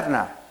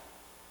moderna.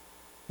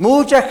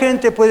 Mucha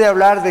gente puede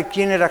hablar de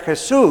quién era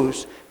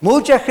Jesús,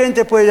 mucha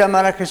gente puede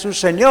llamar a Jesús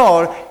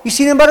Señor, y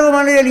sin embargo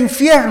van a ir al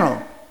infierno.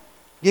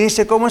 Y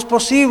dice, ¿cómo es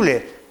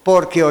posible?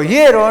 Porque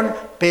oyeron,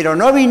 pero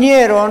no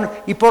vinieron,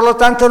 y por lo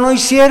tanto no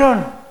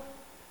hicieron.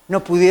 No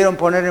pudieron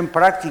poner en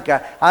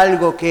práctica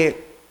algo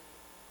que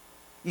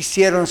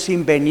hicieron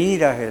sin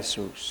venir a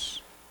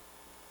Jesús.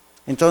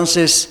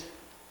 Entonces,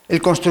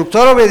 el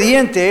constructor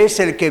obediente es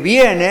el que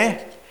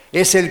viene,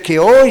 es el que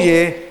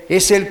oye,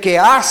 es el que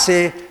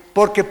hace,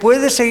 porque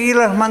puede seguir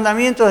los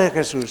mandamientos de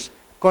Jesús,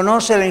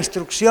 conoce la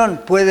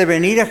instrucción, puede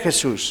venir a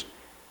Jesús.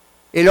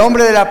 El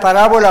hombre de la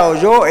parábola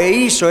oyó e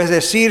hizo, es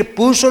decir,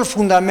 puso el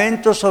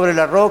fundamento sobre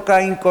la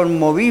roca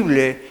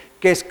inconmovible,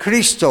 que es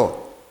Cristo.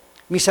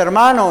 Mis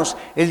hermanos,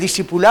 el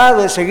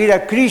discipulado de seguir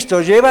a Cristo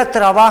lleva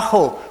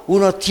trabajo.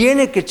 Uno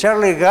tiene que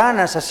echarle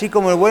ganas, así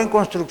como el buen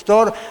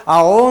constructor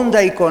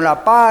ahonda y con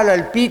la pala,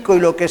 el pico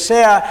y lo que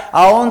sea,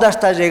 ahonda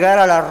hasta llegar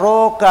a la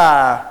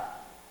roca.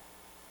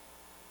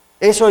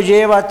 Eso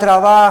lleva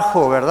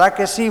trabajo, ¿verdad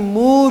que sí?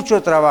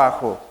 Mucho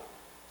trabajo.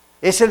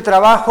 Es el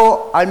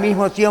trabajo al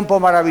mismo tiempo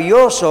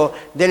maravilloso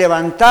de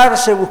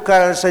levantarse,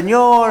 buscar al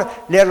Señor,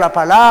 leer la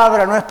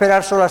palabra, no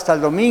esperar solo hasta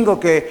el domingo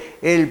que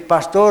el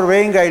pastor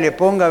venga y le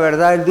ponga,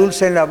 ¿verdad?, el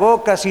dulce en la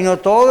boca, sino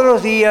todos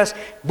los días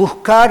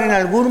buscar en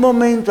algún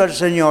momento al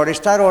Señor,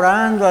 estar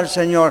orando al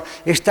Señor,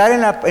 estar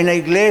en la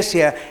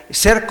iglesia,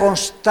 ser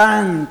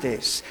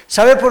constantes.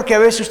 ¿Sabe por qué a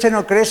veces usted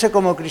no crece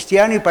como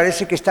cristiano y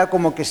parece que está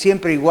como que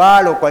siempre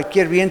igual o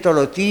cualquier viento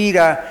lo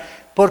tira?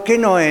 ¿Por qué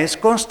no es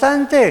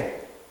constante?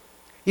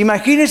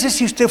 Imagínese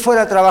si usted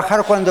fuera a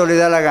trabajar cuando le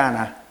da la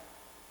gana.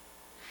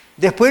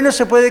 Después no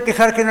se puede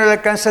quejar que no le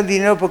alcanza el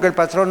dinero porque el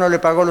patrón no le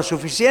pagó lo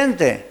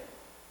suficiente.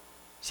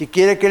 Si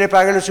quiere que le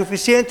pague lo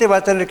suficiente, va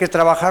a tener que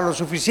trabajar lo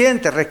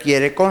suficiente.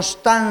 Requiere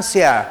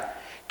constancia.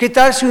 ¿Qué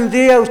tal si un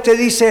día usted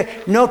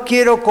dice, no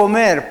quiero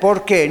comer?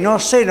 ¿Por qué? No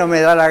sé, no me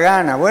da la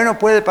gana. Bueno,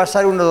 puede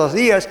pasar 1 o 2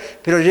 días,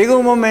 pero llega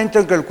un momento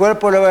en que el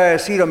cuerpo le va a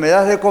decir, o me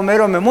das de comer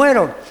o me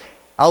muero.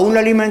 Aún la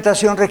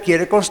alimentación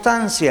requiere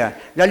constancia.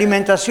 La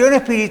alimentación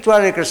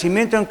espiritual, el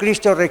crecimiento en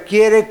Cristo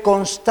requiere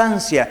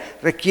constancia,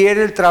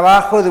 requiere el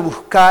trabajo de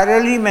buscar el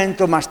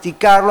alimento,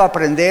 masticarlo,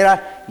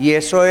 y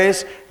eso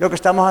es lo que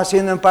estamos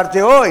haciendo en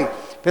parte hoy.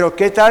 Pero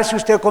 ¿qué tal si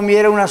usted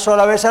comiera una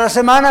sola vez a la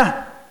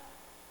semana?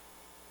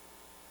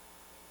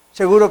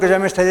 Seguro que ya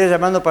me estaría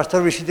llamando,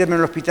 pastor, visíteme en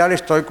el hospital,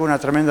 estoy con una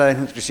tremenda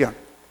desnutrición.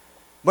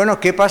 Bueno,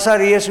 ¿qué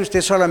pasaría si usted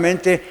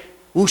solamente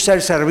usa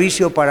el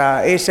servicio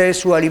ese es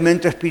su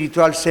alimento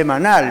espiritual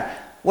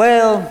semanal?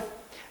 Well,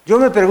 yo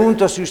me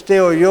pregunto si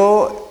usted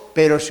oyó,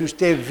 pero si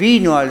usted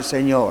vino al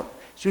Señor.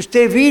 Si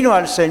usted vino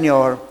al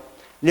Señor,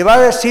 le va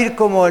a decir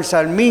como el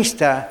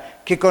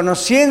salmista, que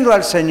conociendo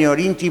al Señor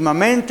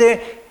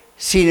íntimamente,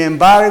 sin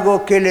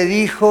embargo, ¿qué le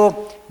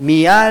dijo?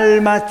 Mi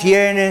alma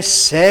tiene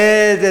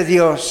sed de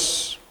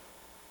Dios,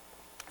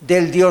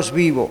 del Dios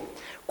vivo.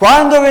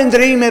 ¿Cuándo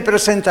vendré y me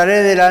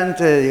presentaré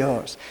delante de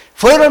Dios?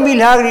 Fueron mis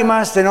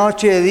lágrimas de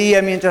noche y de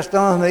día mientras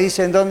todos me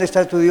dicen, ¿dónde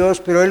está tu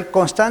Dios? Pero él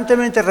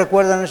constantemente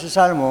recuerda en ese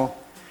salmo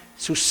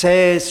su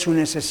sed, su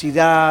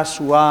necesidad,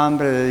 su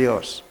hambre de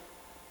Dios.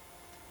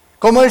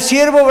 Como el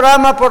ciervo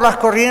brama por las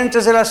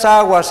corrientes de las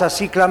aguas,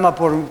 así clama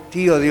por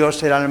ti, oh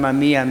Dios, el alma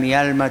mía, mi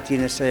alma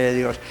tiene sed de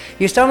Dios.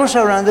 Y estamos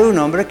hablando de un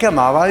hombre que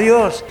amaba a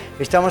Dios.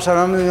 Estamos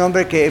hablando de un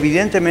hombre que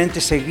evidentemente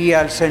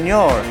seguía al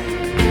Señor.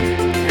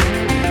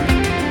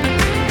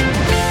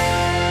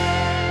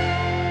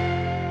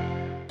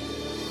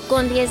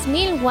 Con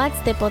 10.000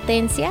 watts de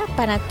potencia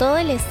para todo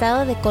el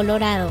estado de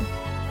Colorado.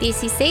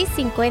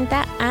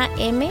 1650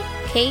 AM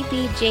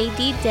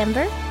KBJD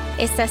Denver,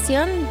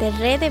 estación de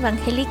Red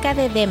Evangélica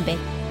de Denver.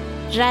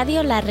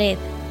 Radio La Red,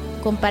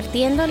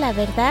 compartiendo la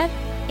verdad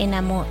en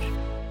amor.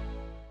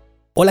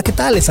 Hola, ¿qué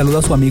tal? Les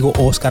saluda su amigo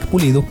Oscar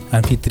Pulido,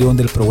 anfitrión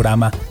del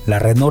programa La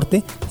Red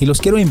Norte, y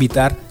los quiero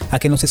invitar a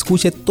que nos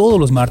escuche todos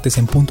los martes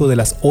en punto de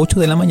las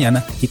 8 de la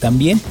mañana y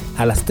también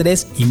a las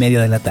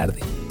 3:30 de la tarde.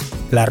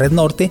 La Red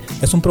Norte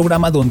es un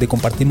programa donde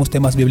compartimos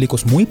temas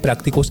bíblicos muy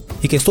prácticos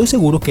y que estoy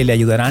seguro que le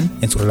ayudarán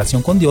en su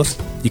relación con Dios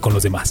y con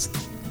los demás.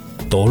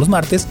 Todos los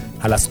martes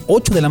a las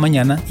 8 de la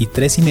mañana y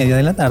 3:30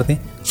 de la tarde,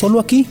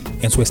 solo aquí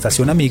en su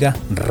estación amiga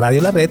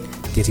Radio La Red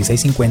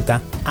 1650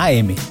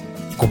 AM,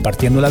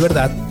 compartiendo la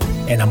verdad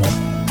en amor.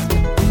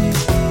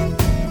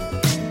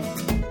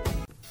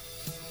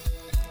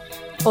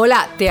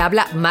 Hola, te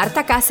habla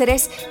Marta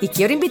Cáceres y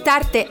quiero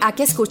invitarte a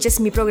que escuches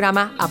mi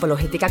programa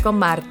Apologética con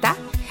Marta,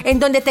 en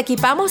donde te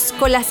equipamos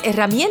con las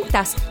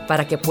herramientas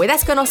para que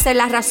puedas conocer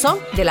la razón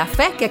de la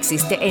fe que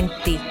existe en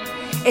ti.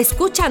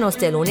 Escúchanos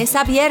de lunes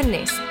a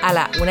viernes a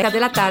la 1 de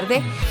la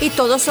tarde y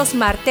todos los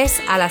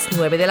martes a las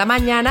 9 de la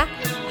mañana,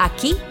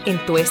 aquí en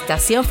tu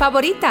estación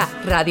favorita,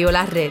 Radio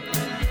La Red.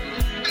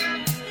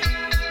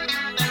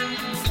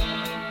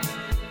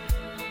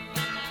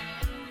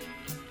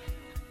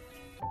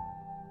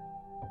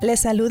 Le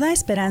saluda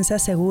Esperanza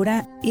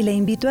Segura y le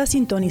invito a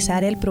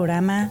sintonizar el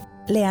programa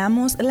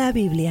Leamos la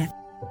Biblia,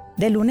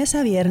 de lunes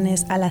a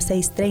viernes a las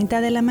 6:30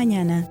 de la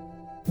mañana,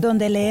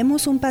 donde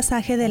leemos un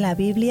pasaje de la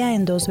Biblia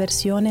en 2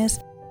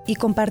 versiones y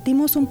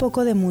compartimos un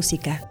poco de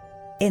música,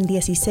 en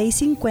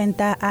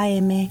 1650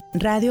 AM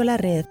Radio La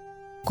Red,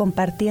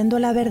 compartiendo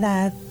la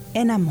verdad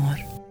en amor.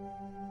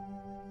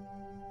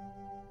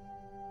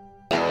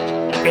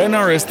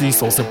 NRS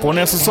Diesel se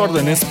pone a sus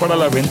órdenes para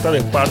la venta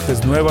de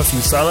partes nuevas y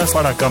usadas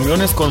para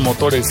camiones con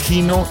motores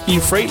Hino y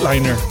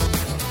Freightliner.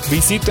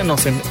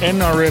 Visítenos en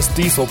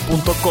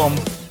nrsdiesel.com,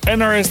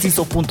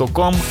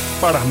 nrsdiesel.com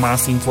para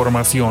más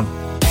información.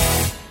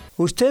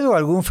 ¿Usted o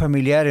algún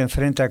familiar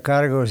enfrenta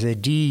cargos de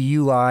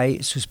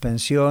DUI,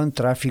 suspensión,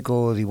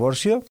 tráfico o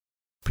divorcio?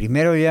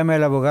 Primero llame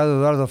al abogado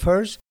Eduardo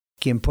First,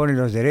 quien pone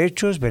los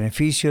derechos,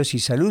 beneficios y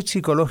salud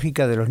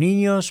psicológica de los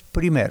niños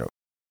primero.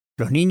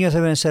 Los niños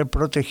deben ser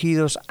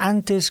protegidos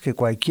antes que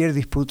cualquier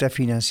disputa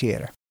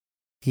financiera.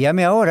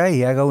 Llame ahora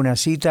y haga una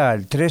cita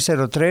al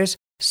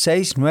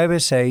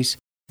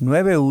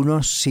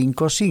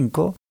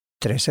 303-696-9155,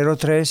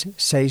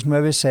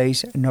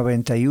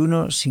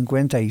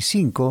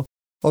 303-696-9155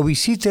 o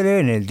visítele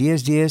en el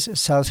 1010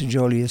 South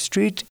Joliet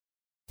Street,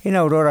 en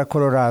Aurora,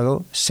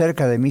 Colorado,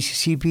 cerca de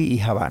Mississippi y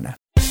Havana.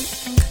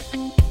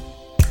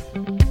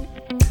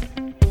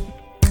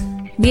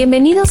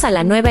 Bienvenidos a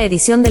la nueva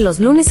edición de los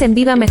lunes en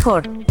Viva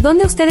Mejor,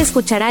 donde usted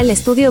escuchará el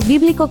estudio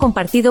bíblico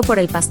compartido por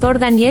el pastor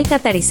Daniel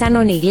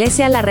Catarizano en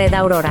Iglesia La Red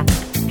Aurora.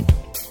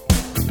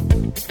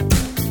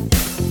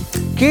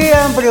 ¿Qué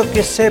hambre o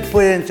qué sed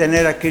pueden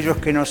tener aquellos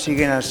que no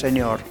siguen al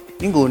Señor?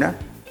 Ninguna.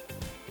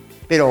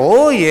 Pero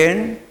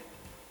oyen,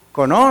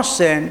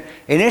 conocen.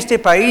 En este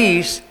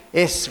país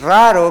es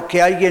raro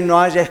que alguien no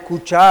haya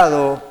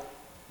escuchado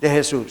de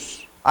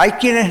Jesús. Hay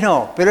quienes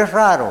no, pero es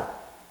raro.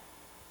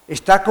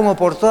 Está como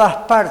por todas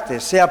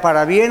partes, sea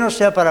para bien o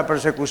sea para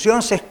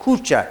persecución, se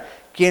escucha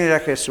quién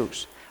era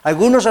Jesús.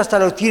 Algunos hasta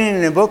lo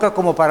tienen en boca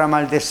como para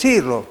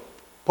maldecirlo,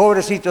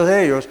 Pobrecitos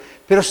de ellos,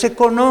 pero se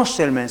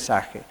conoce el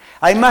mensaje.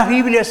 Hay más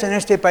Biblias en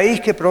este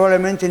país que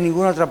probablemente en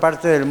ninguna otra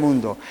parte del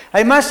mundo.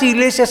 Hay más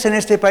iglesias en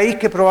este país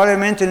que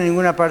probablemente en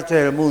ninguna parte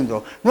del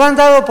mundo. ¿No han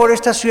dado por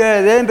esta ciudad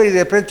de Denver y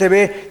de repente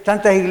ve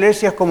tantas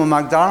iglesias como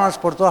McDonald's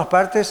por todas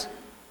partes?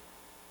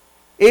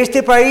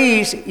 Este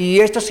país y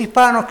estos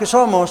hispanos que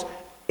somos,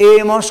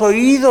 hemos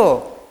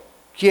oído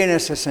quién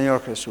es el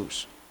Señor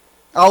Jesús.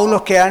 Aún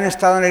los que han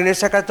estado en la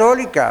iglesia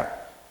católica,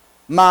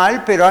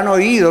 mal, pero han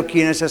oído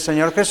quién es el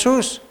Señor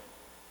Jesús.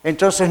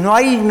 Entonces no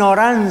hay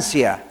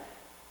ignorancia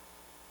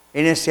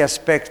en ese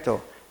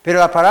aspecto. Pero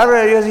la palabra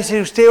de Dios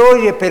dice, usted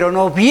oye, pero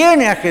no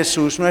viene a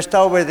Jesús, no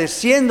está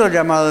obedeciendo el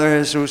llamado de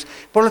Jesús.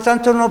 Por lo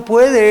tanto, no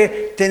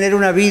puede tener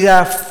una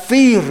vida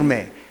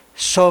firme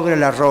sobre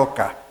la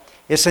roca.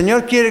 El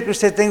Señor quiere que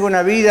usted tenga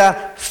una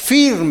vida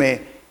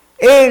firme.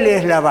 Él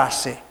es la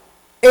base,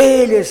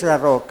 Él es la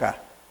roca.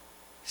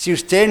 Si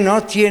usted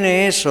no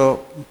tiene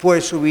eso,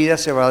 pues su vida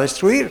se va a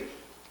destruir.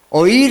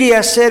 Oír y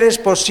hacer es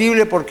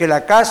posible porque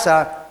la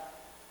casa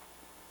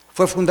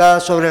fue fundada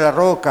sobre la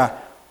roca.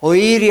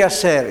 Oír y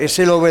hacer es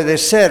el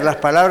obedecer las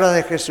palabras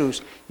de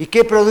Jesús. ¿Y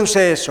qué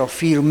produce eso?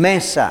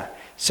 Firmeza,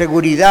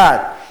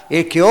 seguridad.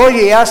 El que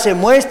oye y hace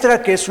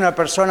muestra que es una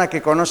persona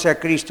que conoce a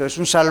Cristo, es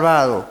un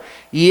salvado.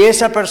 Y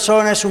esa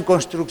persona es un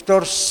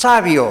constructor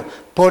sabio.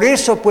 Por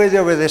eso puede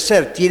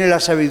obedecer, tiene la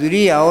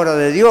sabiduría ahora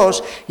de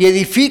Dios y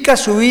edifica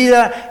su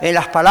vida en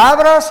las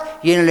palabras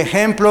y en el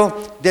ejemplo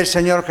del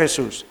Señor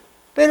Jesús.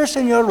 Pero el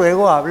Señor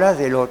luego habla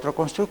del otro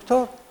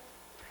constructor.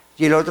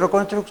 Y el otro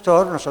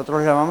constructor,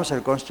 nosotros le llamamos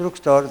el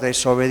constructor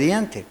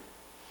desobediente.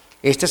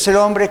 Este es el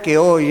hombre que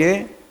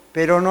oye,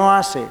 pero no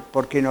hace,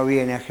 porque no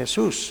viene a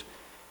Jesús.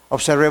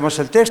 Observemos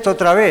el texto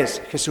otra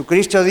vez.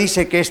 Jesucristo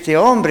dice que este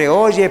hombre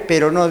oye,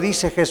 pero no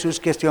dice Jesús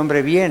que este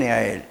hombre viene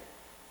a él.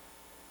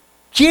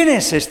 ¿Quién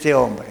es este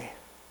hombre?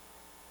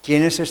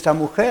 ¿Quién es esta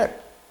mujer?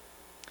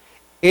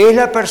 Es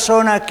la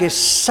persona que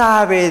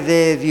sabe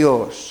de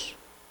Dios,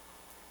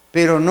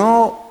 pero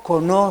no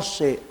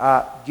conoce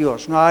a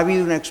Dios. No ha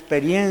habido una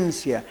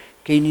experiencia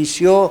que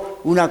inició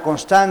una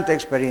constante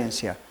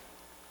experiencia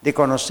de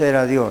conocer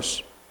a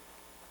Dios.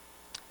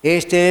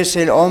 Este es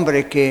el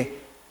hombre que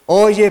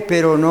oye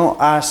pero no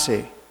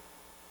hace,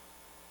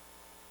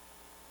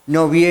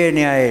 no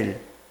viene a Él.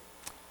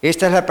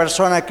 Esta es la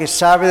persona que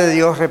sabe de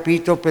Dios,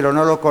 repito, pero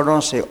no lo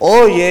conoce.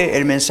 Oye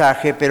el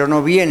mensaje, pero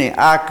no viene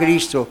a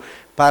Cristo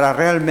para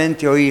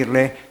realmente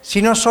oírle,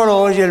 sino solo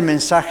oye el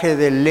mensaje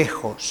de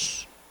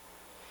lejos.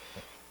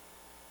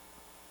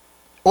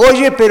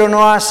 Oye pero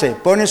no hace,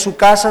 pone su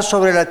casa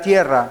sobre la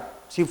tierra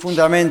sin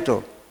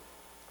fundamento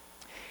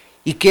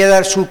y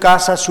queda su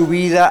casa, su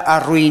vida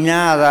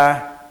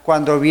arruinada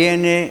cuando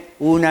viene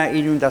una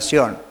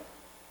inundación.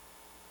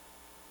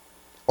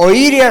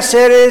 Oír y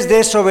hacer es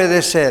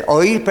desobedecer.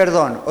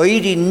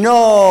 Oír y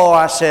no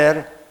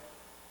hacer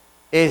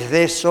es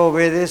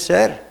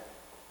desobedecer.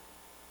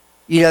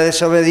 ¿Y la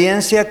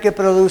desobediencia qué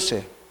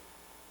produce?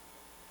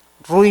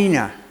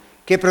 Ruina.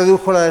 ¿Qué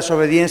produjo la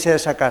desobediencia de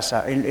esa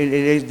casa,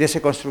 de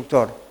ese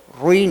constructor?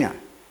 Ruina.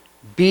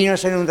 Vino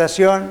esa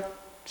inundación,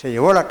 se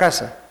llevó la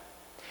casa.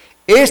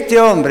 Este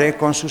hombre,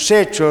 con sus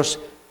hechos,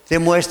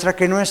 demuestra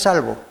que no es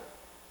salvo.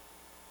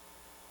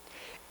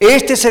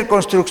 Este es el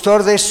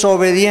constructor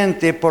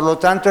desobediente, por lo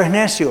tanto es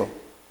necio.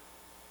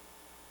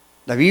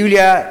 La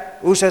Biblia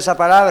usa esa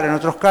palabra en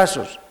otros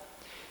casos.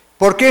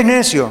 ¿Por qué es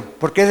necio?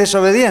 Porque es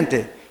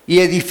desobediente y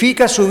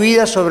edifica su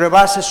vida sobre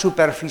bases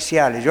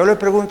superficiales. Yo le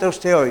pregunto a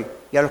usted hoy,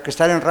 y a los que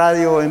están en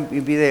radio o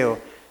en video,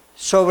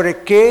 ¿sobre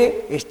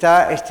qué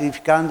está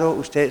edificando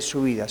usted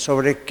su vida?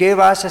 ¿Sobre qué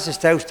bases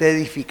está usted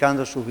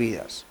edificando sus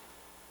vidas?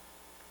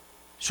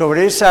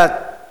 ¿Sobre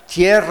esa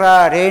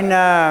tierra,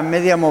 arena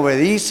media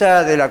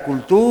movediza de la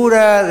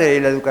cultura, de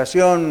la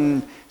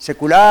educación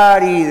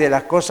secular y de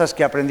las cosas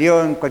que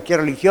aprendió en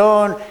cualquier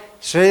religión?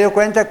 Se dio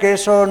cuenta que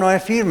eso no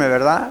es firme,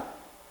 ¿verdad?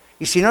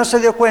 Y si no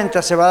se dio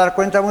cuenta, se va a dar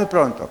cuenta muy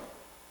pronto.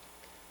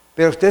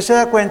 Pero usted se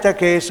da cuenta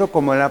que eso,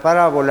 como en la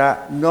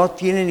parábola, no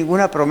tiene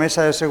ninguna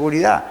promesa de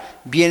seguridad.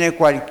 Viene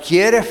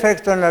cualquier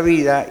efecto en la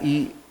vida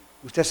y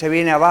usted se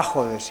viene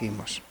abajo,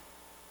 decimos.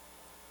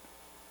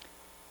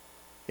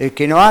 El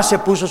que no hace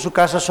puso su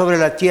casa sobre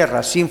la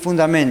tierra, sin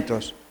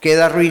fundamentos,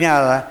 queda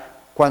arruinada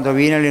cuando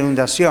viene la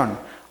inundación.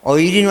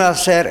 Oír y no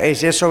hacer es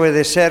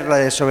desobedecer, la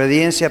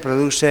desobediencia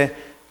produce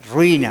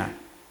ruina.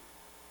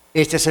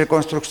 Este es el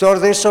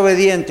constructor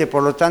desobediente,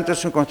 por lo tanto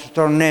es un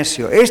constructor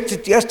necio.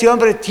 Este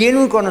hombre tiene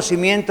un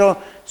conocimiento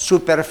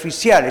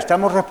superficial.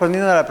 Estamos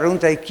respondiendo a la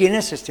pregunta de quién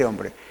es este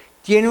hombre.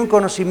 Tiene un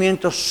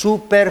conocimiento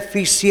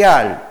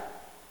superficial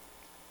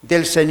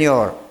del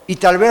Señor y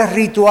tal vez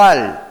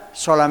ritual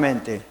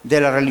solamente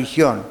de la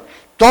religión.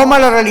 Toma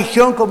la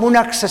religión como un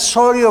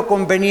accesorio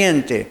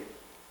conveniente,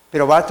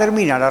 pero va a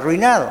terminar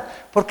arruinado.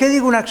 ¿Por qué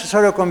digo un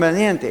accesorio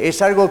conveniente?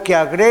 Es algo que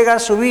agrega a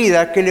su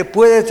vida que le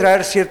puede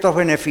traer ciertos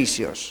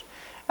beneficios.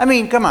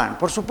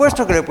 Por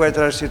supuesto que le puede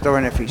traer ciertos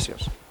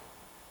beneficios.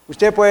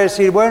 Usted puede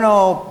decir,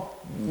 bueno,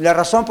 la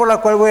razón por la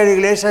cual voy a la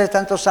iglesia de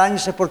tantos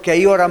años es porque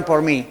ahí oran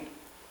por mí.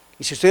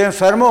 Y si estoy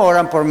enfermo,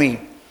 oran por mí.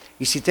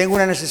 Y si tengo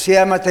una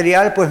necesidad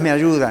material, pues me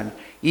ayudan.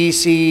 Y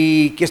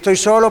si que estoy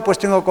solo, pues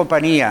tengo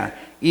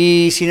compañía.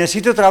 Y si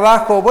necesito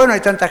trabajo, bueno,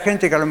 hay tanta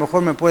gente que a lo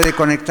mejor me puede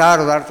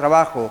conectar o dar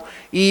trabajo.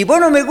 Y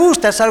bueno, me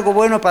gusta, es algo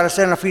bueno para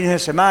hacer en los fines de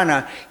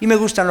semana. Y me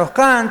gustan los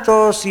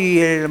cantos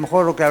y a lo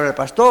mejor lo que habla el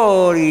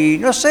pastor. Y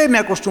no sé, me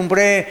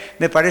acostumbré,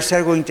 me parece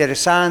algo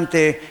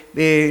interesante.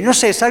 No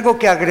sé, es algo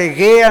que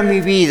agregué a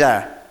mi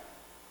vida.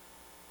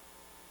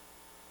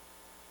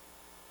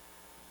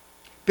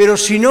 Pero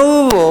si no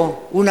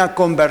hubo una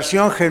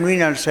conversión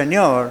genuina al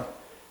Señor,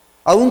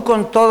 aún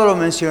con todo lo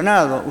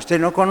mencionado, usted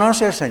no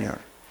conoce al Señor.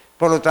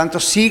 Por lo tanto,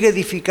 sigue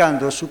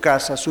edificando su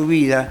casa, su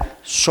vida,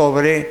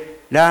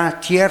 sobre la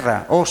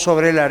tierra o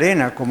sobre la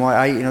arena, como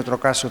hay en otro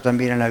caso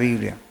también en la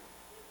Biblia.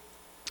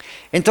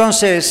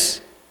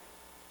 Entonces,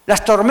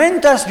 las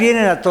tormentas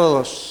vienen a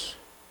todos.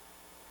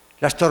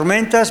 Las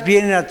tormentas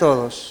vienen a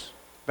todos.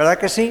 ¿Verdad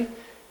que sí?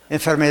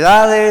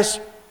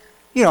 Enfermedades,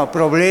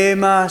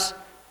 problemas,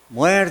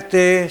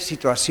 muerte,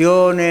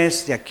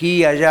 situaciones de aquí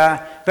y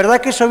allá.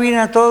 ¿Verdad que eso viene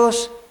a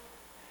todos?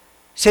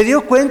 ¿Se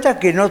dio cuenta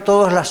que no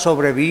todos las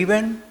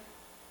sobreviven?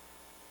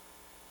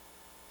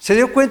 ¿Se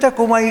dio cuenta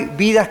cómo hay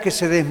vidas que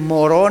se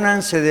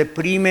desmoronan, se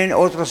deprimen,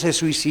 otros se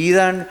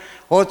suicidan,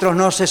 otros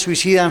no se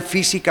suicidan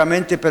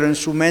físicamente, pero en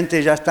su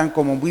mente ya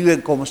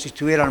viven como si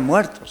estuvieran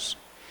muertos?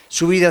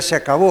 Su vida se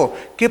acabó.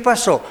 ¿Qué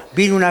pasó?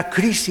 Vino una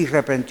crisis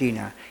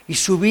repentina y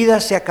su vida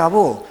se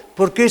acabó.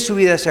 ¿Por qué su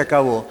vida se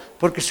acabó?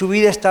 Porque su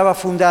vida estaba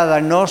fundada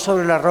no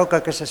sobre la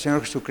roca que es el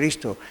Señor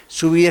Jesucristo.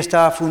 Su vida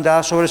estaba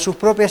fundada sobre sus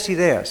propias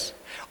ideas.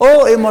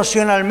 O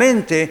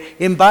emocionalmente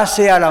en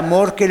base al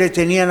amor que le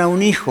tenían a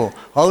un hijo,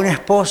 a una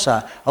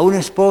esposa, a un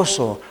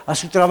esposo, a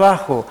su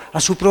trabajo, a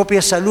su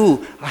propia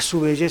salud, a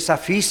su belleza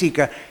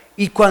física.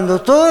 Y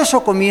cuando todo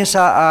eso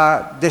comienza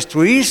a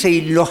destruirse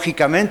y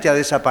lógicamente a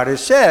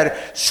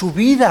desaparecer, su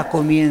vida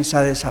comienza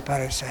a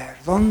desaparecer.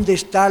 ¿Dónde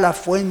está la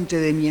fuente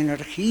de mi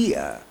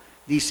energía?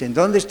 Dicen,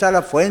 ¿dónde está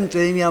la fuente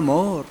de mi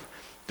amor?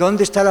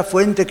 ¿Dónde está la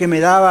fuente que me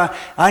daba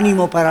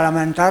ánimo para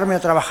levantarme a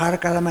trabajar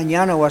cada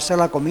mañana o hacer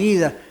la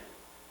comida?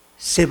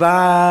 Se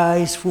va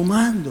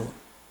esfumando.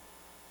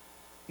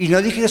 Y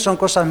no dije que son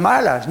cosas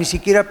malas, ni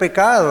siquiera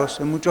pecados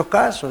en muchos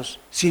casos.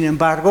 Sin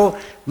embargo,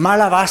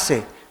 mala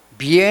base.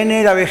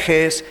 Viene la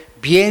vejez,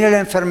 viene la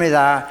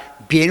enfermedad,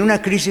 viene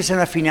una crisis en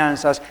las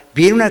finanzas,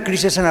 viene una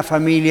crisis en la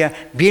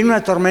familia, viene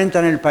una tormenta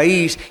en el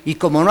país, y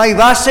como no hay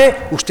base,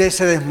 usted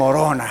se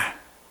desmorona.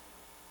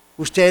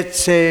 Usted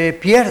se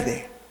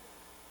pierde.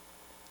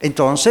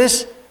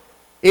 Entonces,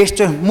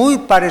 esto es muy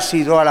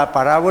parecido a la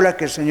parábola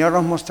que el Señor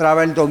nos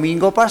mostraba el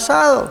domingo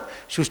pasado.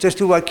 Si usted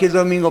estuvo aquí el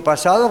domingo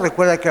pasado,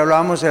 recuerda que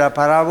hablábamos de la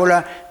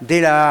parábola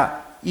de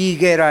la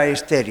higuera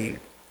estéril.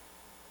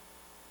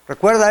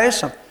 ¿Recuerda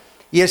eso?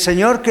 Y el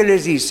Señor, ¿qué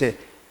les dice?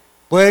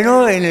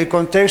 Bueno, en el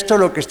contexto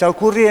lo que está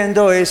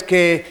ocurriendo es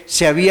que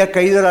se había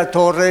caído la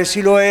torre de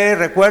Siloé,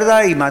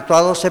 ¿recuerda? Y mató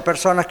a 12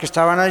 personas que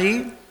estaban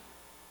allí.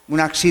 Un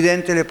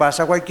accidente le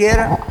pasa a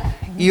cualquiera.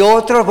 Y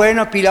otros,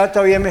 bueno, Pilato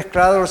había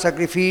mezclado los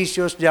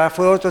sacrificios, ya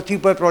fue otro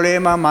tipo de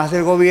problema, más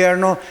del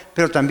gobierno,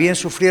 pero también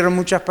sufrieron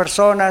muchas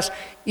personas.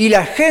 Y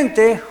la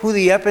gente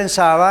judía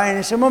pensaba en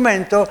ese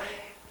momento,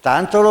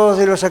 tanto lo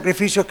de los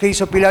sacrificios que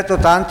hizo Pilato,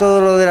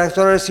 tanto lo de la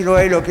torre de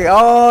Siloé,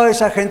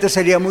 esa gente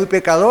sería muy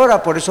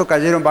pecadora, por eso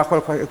cayeron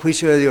bajo el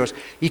juicio de Dios.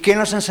 ¿Y qué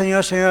nos enseñó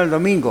el Señor el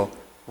domingo?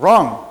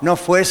 Wrong, no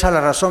fue esa la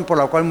razón por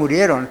la cual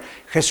murieron.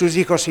 Jesús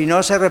dijo, si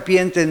no se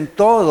arrepienten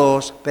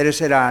todos,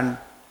 perecerán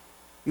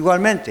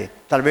igualmente.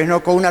 Tal vez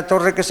no con una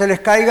torre que se les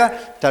caiga,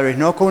 tal vez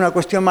no con una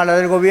cuestión mala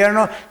del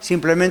gobierno,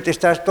 simplemente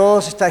está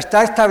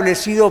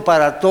establecido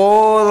para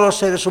todos los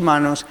seres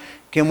humanos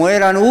que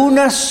mueran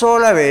una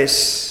sola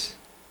vez.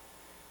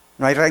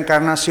 No hay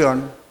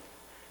reencarnación,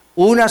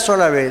 una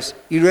sola vez,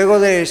 y luego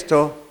de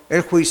esto,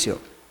 el juicio.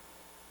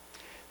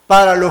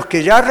 Para los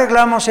que ya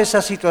arreglamos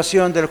esa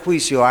situación del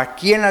juicio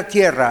aquí en la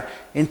tierra,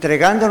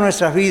 entregando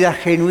nuestras vidas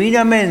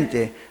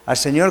genuinamente al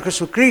Señor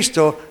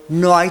Jesucristo,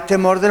 no hay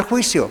temor del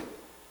juicio,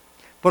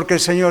 porque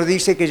el Señor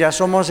dice que ya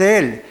somos de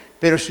Él.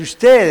 Pero si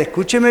usted,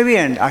 escúcheme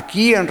bien,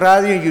 aquí en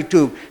radio y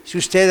YouTube, si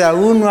usted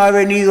aún no ha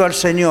venido al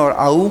Señor,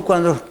 aún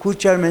cuando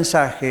escucha el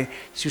mensaje,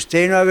 si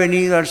usted no ha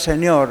venido al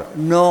Señor,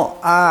 no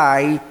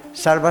hay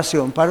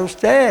salvación para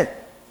usted.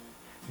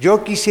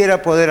 Yo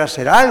quisiera poder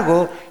hacer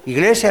algo,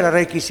 Iglesia de la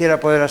Red quisiera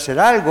poder hacer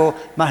algo,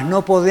 mas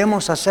no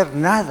podemos hacer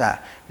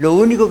nada. Lo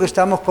único que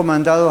estamos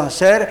comandados a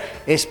hacer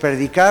es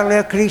predicarle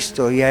a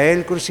Cristo y a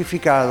Él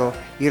crucificado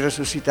y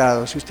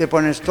resucitado. Si usted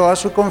pone toda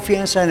su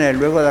confianza en Él,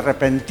 luego de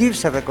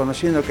arrepentirse,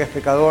 reconociendo que es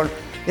pecador,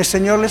 el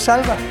Señor le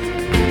salva.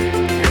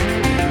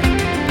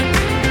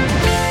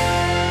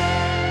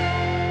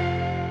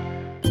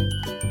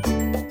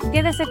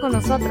 Quédese con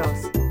nosotros.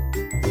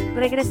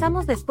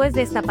 Regresamos después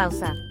de esta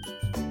pausa.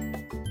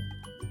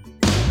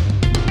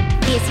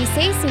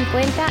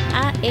 1650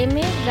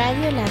 AM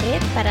Radio La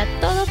Red para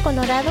todo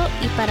Colorado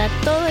y para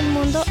todo el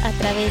mundo a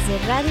través de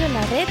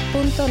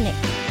radiolared.net.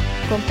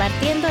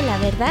 Compartiendo la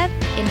verdad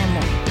en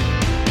amor.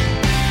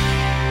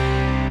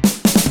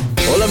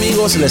 Hola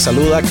amigos, les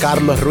saluda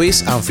Carlos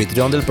Ruiz,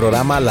 anfitrión del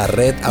programa La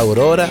Red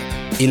Aurora.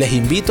 y les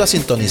invito a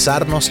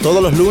sintonizarnos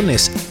todos los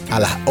lunes a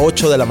las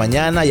 8 de la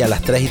mañana y a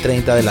las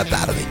 3:30 de la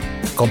tarde.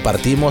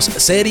 Compartimos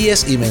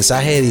series y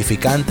mensajes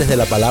edificantes de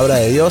la palabra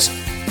de Dios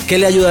que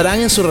le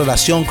ayudarán en su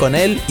relación con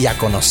Él y a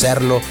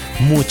conocerlo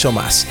mucho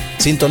más.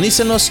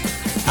 Sintonícenos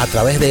a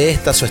través de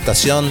esta su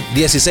estación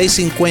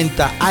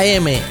 1650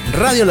 AM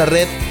Radio La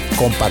Red,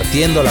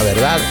 compartiendo la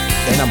verdad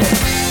en amor.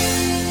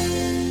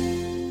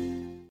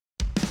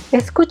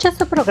 Escucha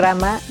su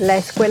programa La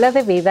Escuela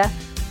de Vida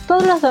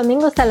todos los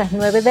domingos a las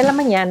 9 de la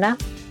mañana,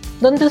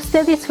 donde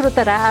usted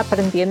disfrutará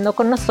aprendiendo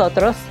con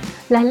nosotros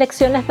las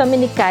lecciones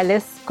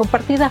dominicales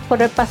compartidas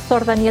por el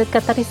pastor Daniel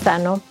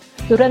Catarizano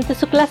durante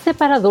su clase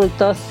para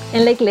adultos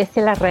en la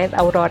Iglesia La Red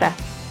Aurora.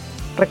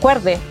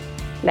 Recuerde,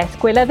 La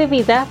Escuela de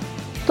Vida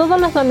todos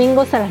los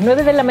domingos a las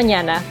 9 de la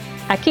mañana,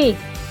 aquí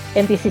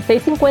en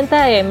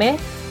 1650 AM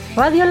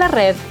Radio La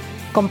Red,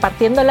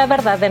 compartiendo la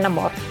verdad en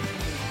amor.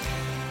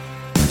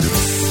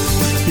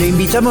 Le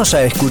invitamos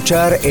a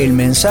escuchar el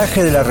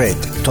mensaje de la red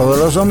todos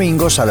los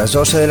domingos a las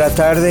 12 de la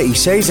tarde y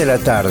 6 de la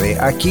tarde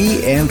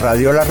aquí en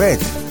Radio La Red.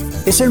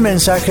 Es el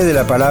mensaje de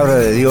la palabra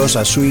de Dios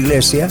a su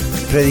iglesia,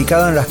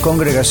 predicado en las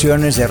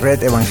congregaciones de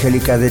Red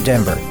Evangélica de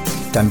Denver.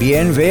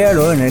 También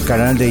véalo en el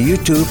canal de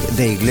YouTube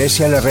de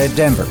Iglesia La Red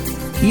Denver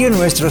y en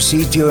nuestro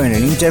sitio en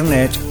el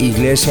internet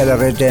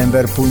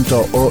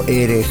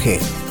iglesialareddenver.org.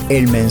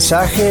 El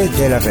mensaje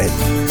de la red.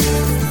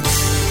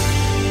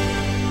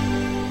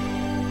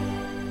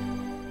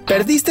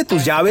 ¿Perdiste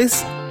tus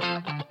llaves?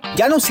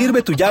 ¿Ya no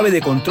sirve tu llave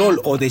de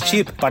control o de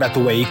chip para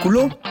tu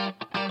vehículo?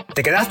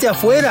 ¿Te quedaste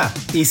afuera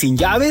y sin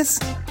llaves?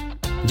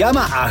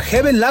 Llama a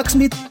Heaven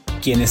Locksmith,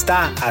 quien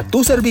está a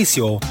tu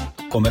servicio,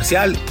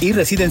 comercial y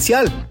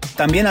residencial.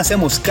 También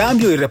hacemos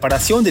cambio y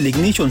reparación del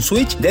ignition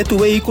switch de tu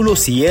vehículo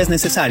si es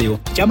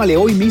necesario. Llámale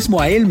hoy mismo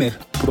a Elmer,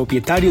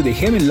 propietario de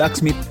Heaven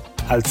Locksmith,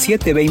 al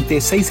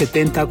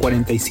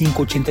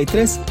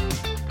 720-670-4583.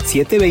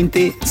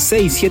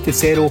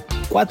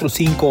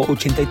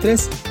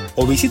 720-670-4583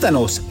 o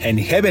visítanos en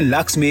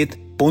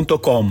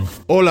heavenlocksmith.com.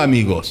 Hola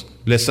amigos,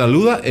 les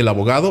saluda el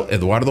abogado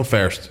Eduardo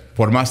First.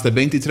 Por más de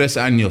 23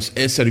 años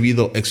he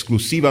servido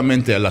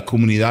exclusivamente a la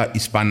comunidad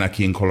hispana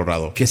aquí en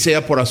Colorado. Que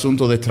sea por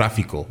asunto de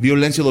tráfico,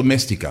 violencia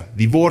doméstica,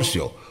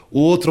 divorcio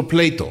u otro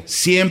pleito,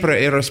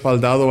 siempre he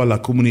respaldado a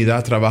la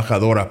comunidad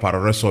trabajadora para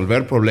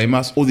resolver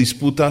problemas o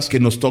disputas que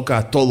nos toca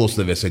a todos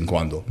de vez en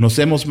cuando. Nos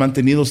hemos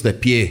mantenido de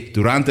pie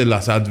durante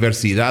las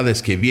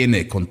adversidades que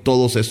viene con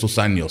todos estos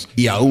años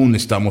y aún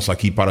estamos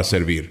aquí para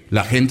servir.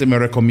 La gente me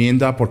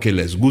recomienda porque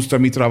les gusta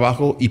mi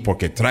trabajo y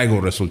porque traigo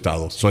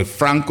resultados. Soy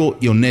franco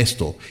y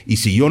honesto y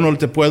si yo no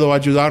te puedo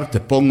ayudar, te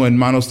pongo en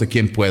manos de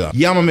quien pueda.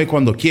 Llámame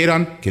cuando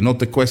quieran, que no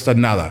te cuesta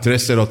nada.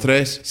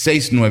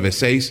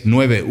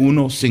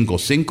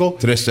 303-696-9155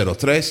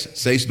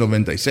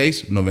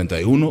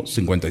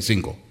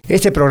 303-696-9155.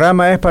 Este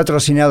programa es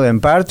patrocinado en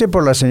parte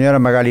por la señora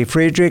Magali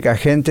Friedrich,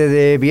 agente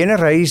de bienes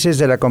raíces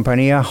de la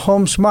compañía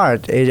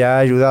HomeSmart. Ella ha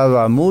ayudado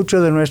a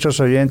muchos de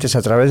nuestros oyentes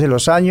a través de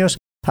los años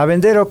a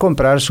vender o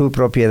comprar su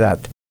propiedad.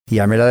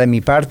 Llámela de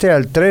mi parte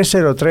al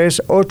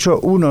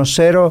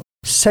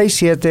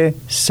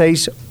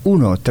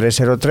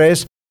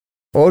 303-810-6761.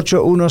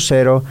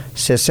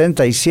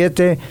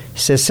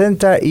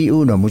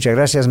 810-6761. Muchas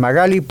gracias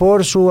Magali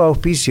por su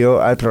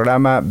auspicio al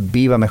programa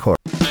Viva Mejor.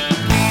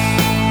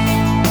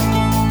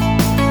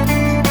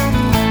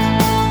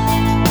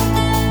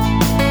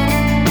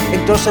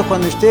 Entonces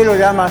cuando usted lo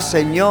llama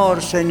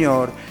Señor,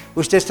 Señor,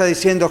 usted está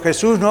diciendo: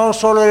 Jesús, no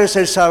solo eres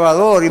el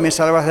Salvador y me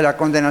salvas de la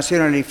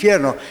condenación en el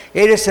infierno,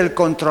 eres el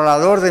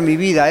controlador de mi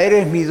vida,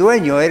 eres mi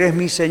dueño, eres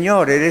mi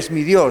Señor, eres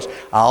mi Dios.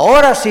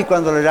 Ahora sí,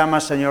 cuando le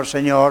llama Señor,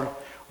 Señor,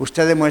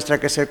 usted demuestra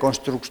que es el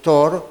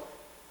constructor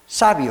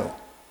sabio.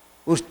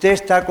 Usted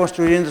está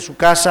construyendo su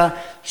casa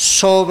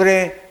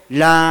sobre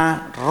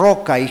la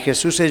roca y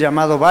Jesús es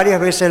llamado varias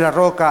veces la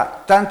roca,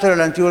 tanto en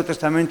el Antiguo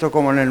Testamento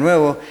como en el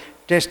Nuevo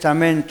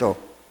Testamento.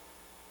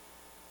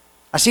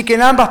 Así que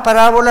en ambas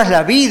parábolas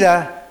la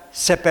vida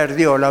se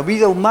perdió, la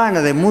vida humana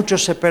de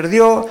muchos se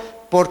perdió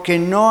porque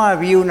no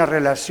había una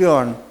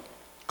relación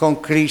con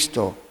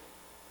Cristo.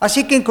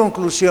 Así que en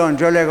conclusión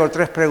yo le hago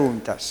 3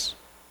 preguntas.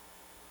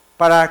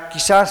 Para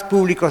quizás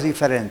públicos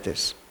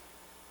diferentes,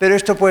 pero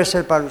esto puede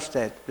ser para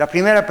usted. La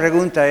primera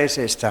pregunta es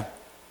esta: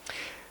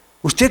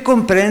 ¿usted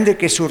comprende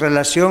que su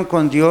relación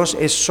con Dios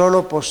es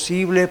solo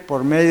posible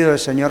por medio del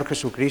Señor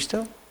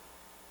Jesucristo?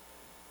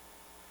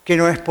 Que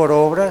no es por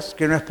obras,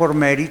 que no es por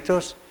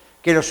méritos,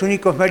 que los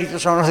únicos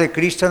méritos son los de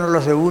Cristo, no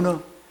los de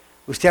uno.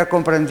 ¿Usted ha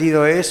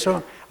comprendido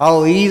eso? ¿Ha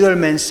oído el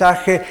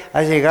mensaje?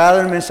 ¿Ha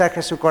llegado el mensaje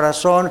a su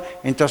corazón?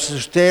 Entonces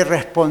usted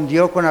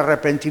respondió con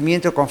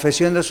arrepentimiento,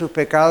 confesión de sus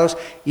pecados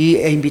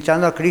e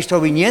invitando a Cristo,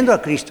 viniendo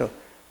a Cristo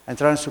a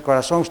entrar en su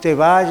corazón. Usted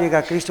va, llega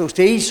a Cristo.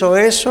 ¿Usted hizo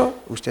eso?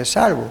 Usted es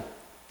salvo.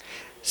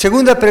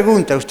 Segunda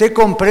pregunta: ¿usted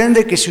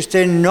comprende que si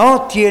usted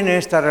no tiene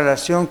esta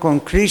relación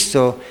con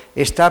Cristo,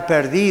 está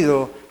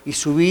perdido y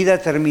su vida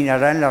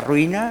terminará en la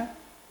ruina,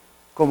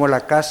 como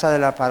la casa de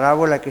la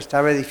parábola que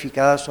estaba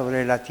edificada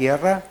sobre la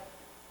tierra?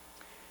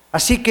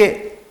 Así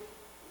que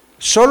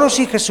Solo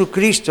si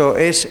Jesucristo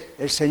es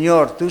el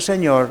Señor, tu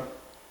Señor,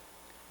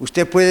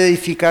 usted puede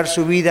edificar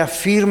su vida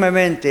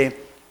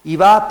firmemente y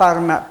va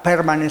a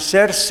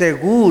permanecer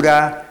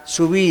segura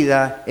su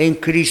vida en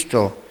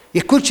Cristo. Y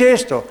escuche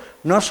esto,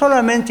 no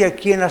solamente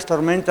aquí en las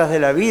tormentas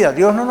de la vida,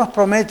 Dios no nos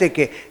promete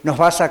que nos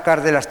va a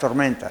sacar de las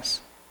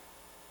tormentas.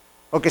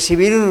 O que si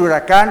viene un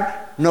huracán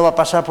no va a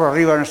pasar por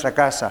arriba de nuestra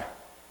casa.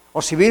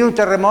 O si viene un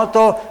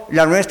terremoto,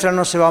 la nuestra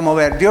no se va a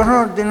mover. Dios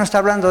no está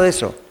hablando de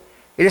eso.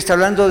 Él está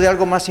hablando de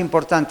algo más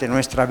importante,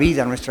 nuestra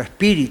vida, nuestro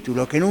espíritu,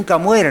 lo que nunca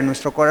muere,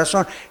 nuestro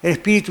corazón, el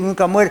espíritu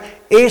nunca muere.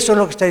 Eso es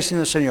lo que está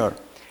diciendo el Señor.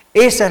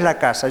 Esa es la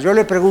casa. Yo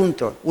le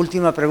pregunto,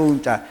 última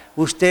pregunta,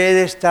 ¿usted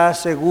está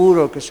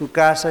seguro que su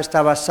casa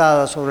está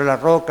basada sobre la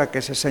roca que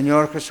es el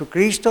Señor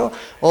Jesucristo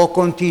o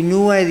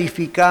continúa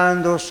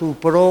edificando su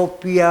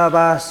propia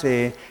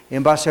base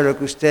en base a lo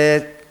que a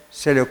usted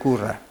se le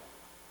ocurra?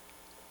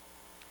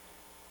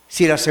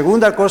 Si la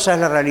segunda cosa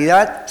es la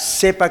realidad,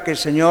 sepa que el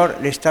Señor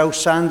le está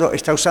usando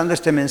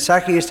este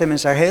mensaje y este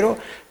mensajero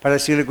para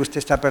decirle que usted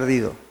está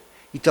perdido.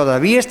 Y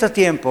todavía está a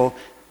tiempo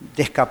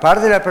de escapar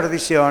de la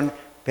perdición,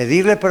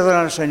 pedirle perdón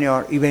al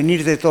Señor y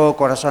venir de todo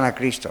corazón a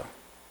Cristo.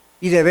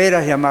 Y de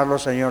veras llamarlo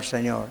Señor,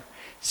 Señor.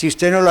 Si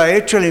usted no lo ha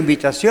hecho, la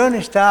invitación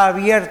está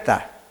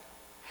abierta.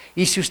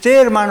 Y si usted,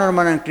 hermano,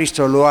 hermana en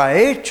Cristo, lo ha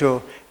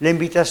hecho, la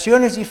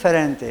invitación es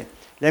diferente.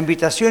 La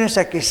invitación es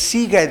a que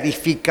siga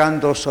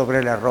edificando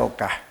sobre la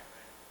roca.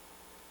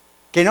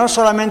 Que no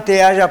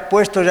solamente haya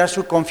puesto ya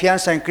su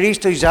confianza en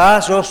Cristo y ya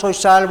yo soy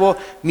salvo,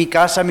 mi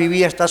casa, mi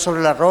vida está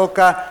sobre la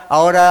roca,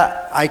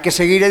 ahora hay que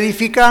seguir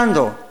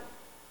edificando.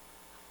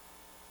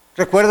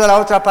 ¿Recuerda la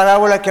otra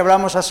parábola que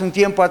hablamos hace un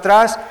tiempo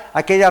atrás?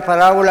 Aquella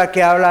parábola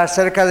que habla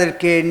acerca del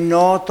que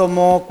no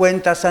tomó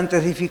cuentas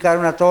antes de edificar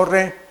una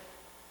torre.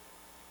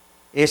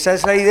 Esa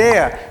es la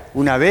idea.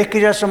 Una vez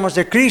que ya somos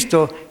de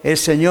Cristo, el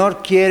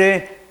Señor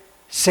quiere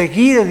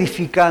seguir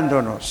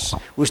edificándonos.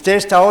 Usted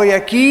está hoy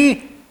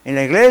aquí en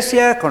la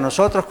iglesia, con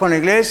nosotros, con la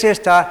iglesia,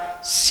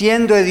 está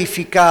siendo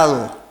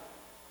edificado.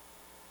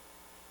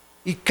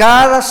 Y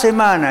cada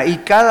semana y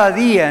cada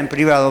día en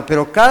privado,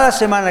 pero cada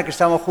semana que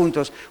estamos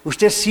juntos,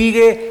 usted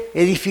sigue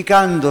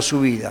edificando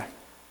su vida.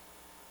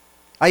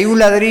 Hay un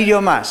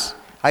ladrillo más,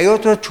 hay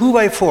otro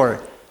 2x4,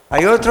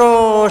 hay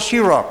otro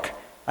sheetrock,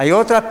 hay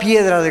otra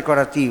piedra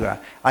decorativa,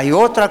 hay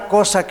otra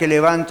cosa que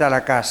levanta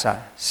la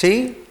casa.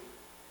 ¿Sí?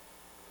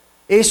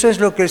 Eso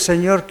es lo que el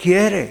Señor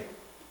quiere.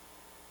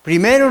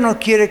 Primero, no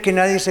quiere que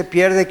nadie se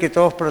pierda y que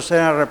todos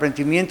procedan al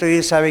arrepentimiento y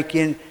Él sabe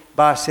quién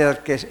va a hacer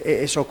que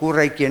eso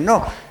ocurra y quién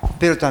no.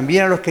 Pero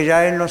también a los que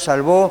ya Él nos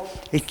salvó,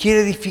 Él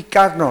quiere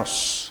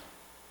edificarnos.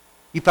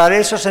 Y para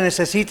eso se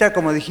necesita,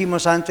 como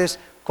dijimos antes,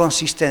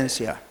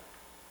 consistencia.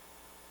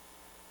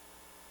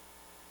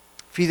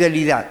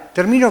 Fidelidad.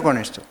 Termino con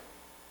esto.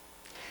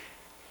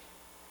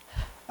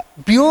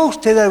 ¿Vio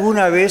usted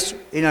alguna vez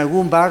en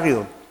algún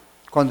barrio,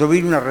 cuando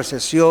vino una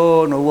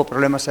recesión o hubo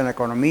problemas en la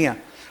economía,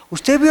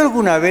 ¿usted vio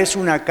alguna vez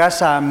una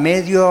casa a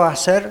medio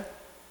hacer?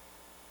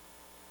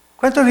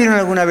 ¿Cuántos vieron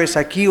alguna vez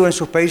aquí o en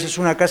sus países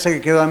una casa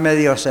que quedó a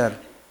medio hacer?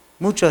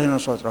 Muchos de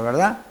nosotros,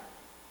 ¿verdad?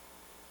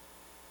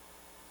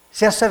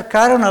 ¿Se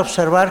acercaron a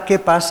observar qué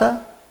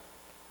pasa?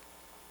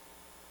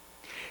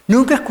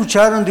 ¿Nunca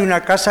escucharon de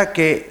una casa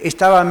que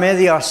estaba a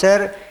medio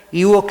hacer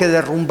y hubo que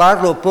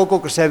derrumbar lo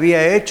poco que se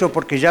había hecho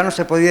porque ya no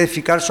se podía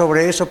edificar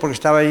sobre eso porque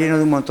estaba lleno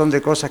de un montón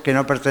de cosas que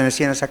no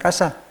pertenecían a esa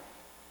casa?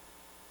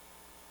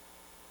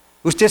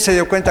 Usted se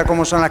dio cuenta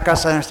cómo son las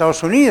casas en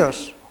Estados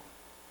Unidos.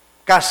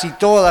 Casi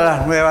todas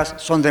las nuevas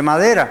son de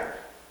madera.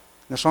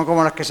 No son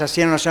como las que se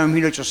hacían en los años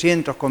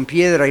 1800 con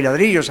piedra y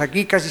ladrillos.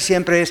 Aquí casi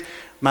siempre es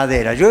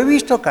madera. Yo he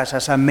visto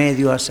casas a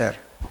medio hacer.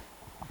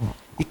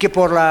 Y que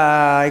por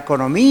la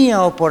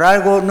economía o por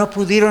algo no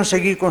pudieron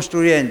seguir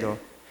construyendo.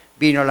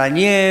 Vino la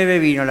nieve,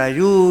 vino la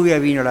lluvia,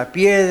 vino la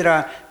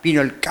piedra,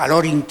 vino el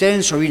calor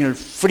intenso, vino el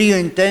frío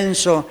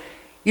intenso.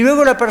 Y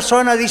luego la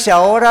persona dice,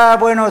 ahora,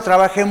 bueno,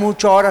 trabajé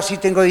mucho, ahora sí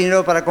tengo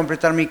dinero para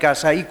completar mi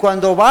casa. Y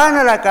cuando van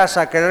a la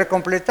casa a querer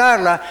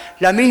completarla,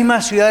 la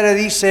misma ciudad le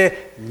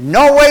dice,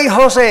 no way,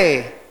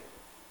 José,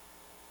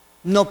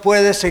 no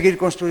puedes seguir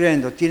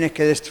construyendo, tienes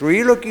que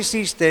destruir lo que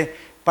hiciste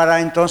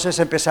para entonces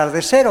empezar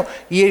de cero.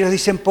 Y ellos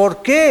dicen,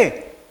 ¿por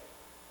qué?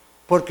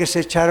 Porque se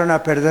echaron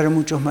a perder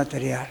muchos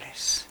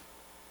materiales.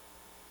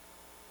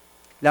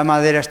 La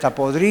madera está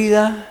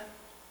podrida.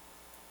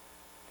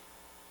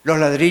 Los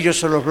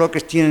ladrillos o los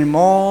bloques tienen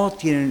moho,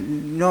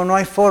 no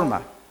hay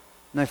forma,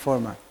 no hay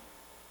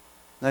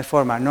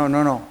forma,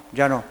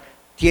 ya no.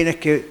 Tienes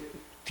que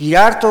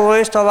tirar todo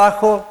esto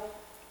abajo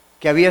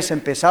que habías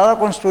empezado a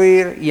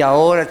construir y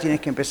ahora tienes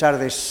que empezar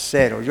de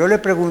cero. Yo le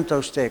pregunto a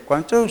usted,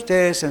 ¿cuántos de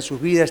ustedes en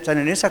sus vidas están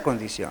en esa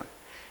condición?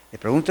 Le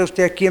pregunto a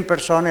usted aquí en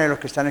persona y a los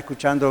que están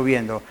escuchando o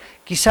viendo.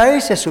 Quizá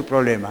ese es su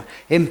problema.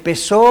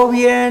 Empezó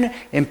bien,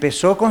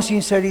 empezó con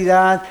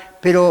sinceridad,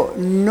 pero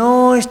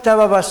no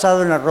estaba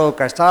basado en la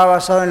roca, estaba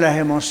basado en las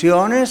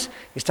emociones,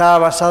 estaba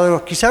basado en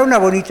quizá una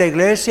bonita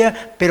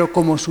iglesia, pero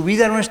como su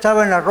vida no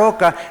estaba en la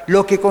roca,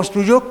 lo que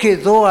construyó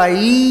quedó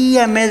ahí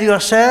a medio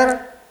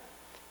hacer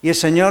Y el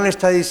Señor le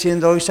está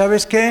diciendo hoy,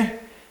 ¿sabes qué?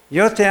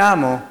 Yo te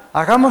amo,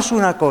 hagamos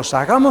una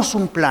cosa, hagamos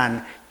un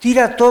plan,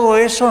 tira todo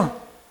eso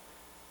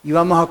y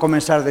vamos a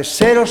comenzar de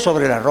cero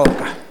sobre la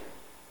roca.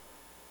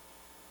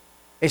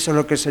 Eso es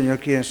lo que el Señor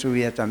quiere en su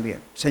vida también.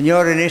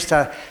 Señor, en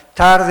esta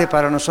tarde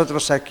para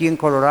nosotros aquí en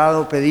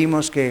Colorado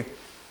pedimos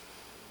que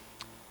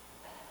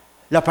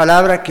la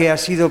palabra que ha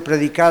sido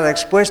predicada,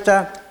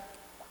 expuesta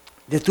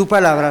de tu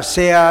palabra,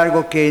 sea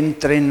algo que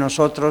entre en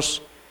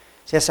nosotros,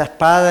 sea esa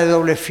espada de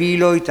doble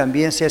filo y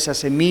también sea esa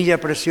semilla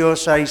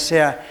preciosa y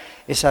sea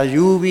esa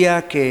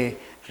lluvia que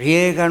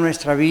riega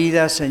nuestra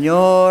vida,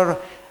 Señor.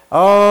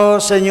 Oh,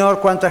 Señor,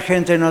 cuánta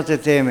gente no te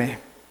teme.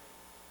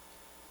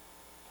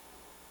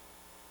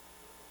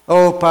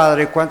 Oh,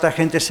 Padre, cuánta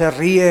gente se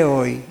ríe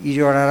hoy y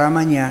llorará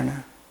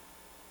mañana.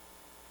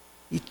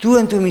 Y tú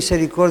en tu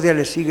misericordia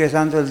le sigues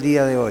dando el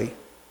día de hoy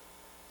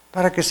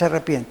para que se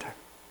arrepienta.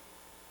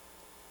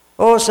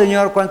 Oh,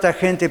 Señor, cuánta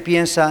gente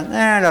piensa,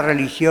 la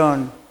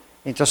religión,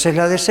 entonces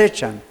la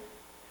desechan,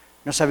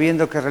 no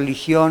sabiendo que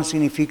religión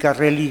significa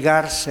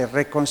religarse,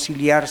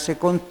 reconciliarse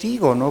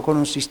contigo, no con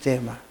un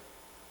sistema.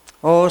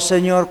 Oh,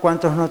 Señor,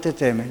 cuántos no te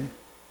temen.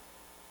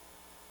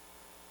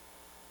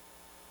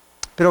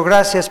 Pero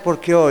gracias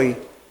porque hoy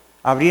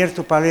abrir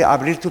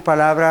tu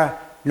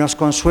palabra nos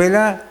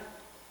consuela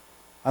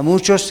a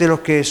muchos de los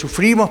que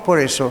sufrimos por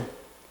eso,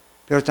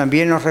 pero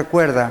también nos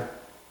recuerda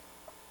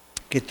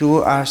que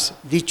tú has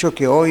dicho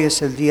que hoy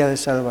es el día de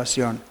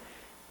salvación.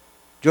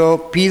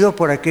 Yo pido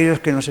por aquellos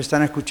que nos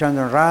están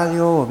escuchando en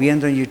radio o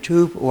viendo en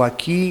YouTube o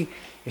aquí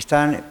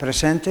están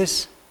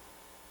presentes,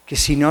 que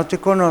si no te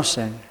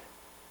conocen,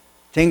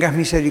 tengas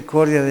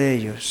misericordia de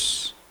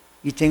ellos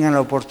y tengan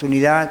la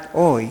oportunidad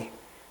hoy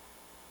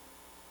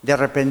de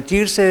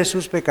arrepentirse de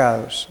sus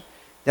pecados,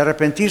 de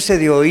arrepentirse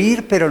de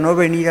oír pero no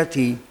venir a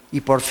ti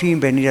y por fin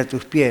venir a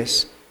tus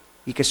pies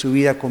y que su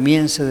vida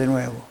comience de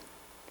nuevo.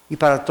 Y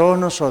para todos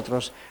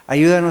nosotros,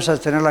 ayúdanos a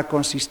tener la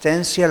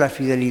consistencia, la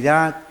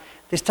fidelidad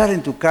de estar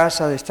en tu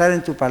casa, de estar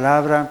en tu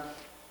palabra,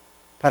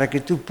 para que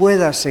tú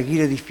puedas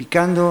seguir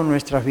edificando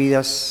nuestras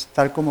vidas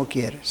tal como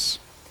quieres.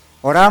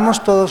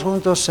 Oramos todos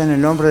juntos en el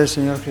nombre del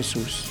Señor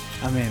Jesús.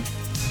 Amén.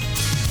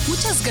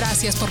 Muchas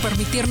gracias por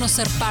permitirnos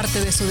ser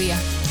parte de su día.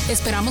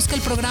 Esperamos que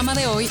el programa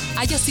de hoy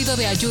haya sido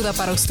de ayuda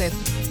para usted.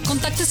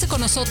 Contáctese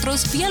con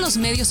nosotros vía los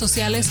medios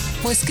sociales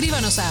o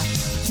escríbanos a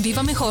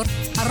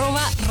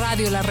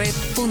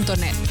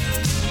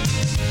vivamejor@radiolared.net.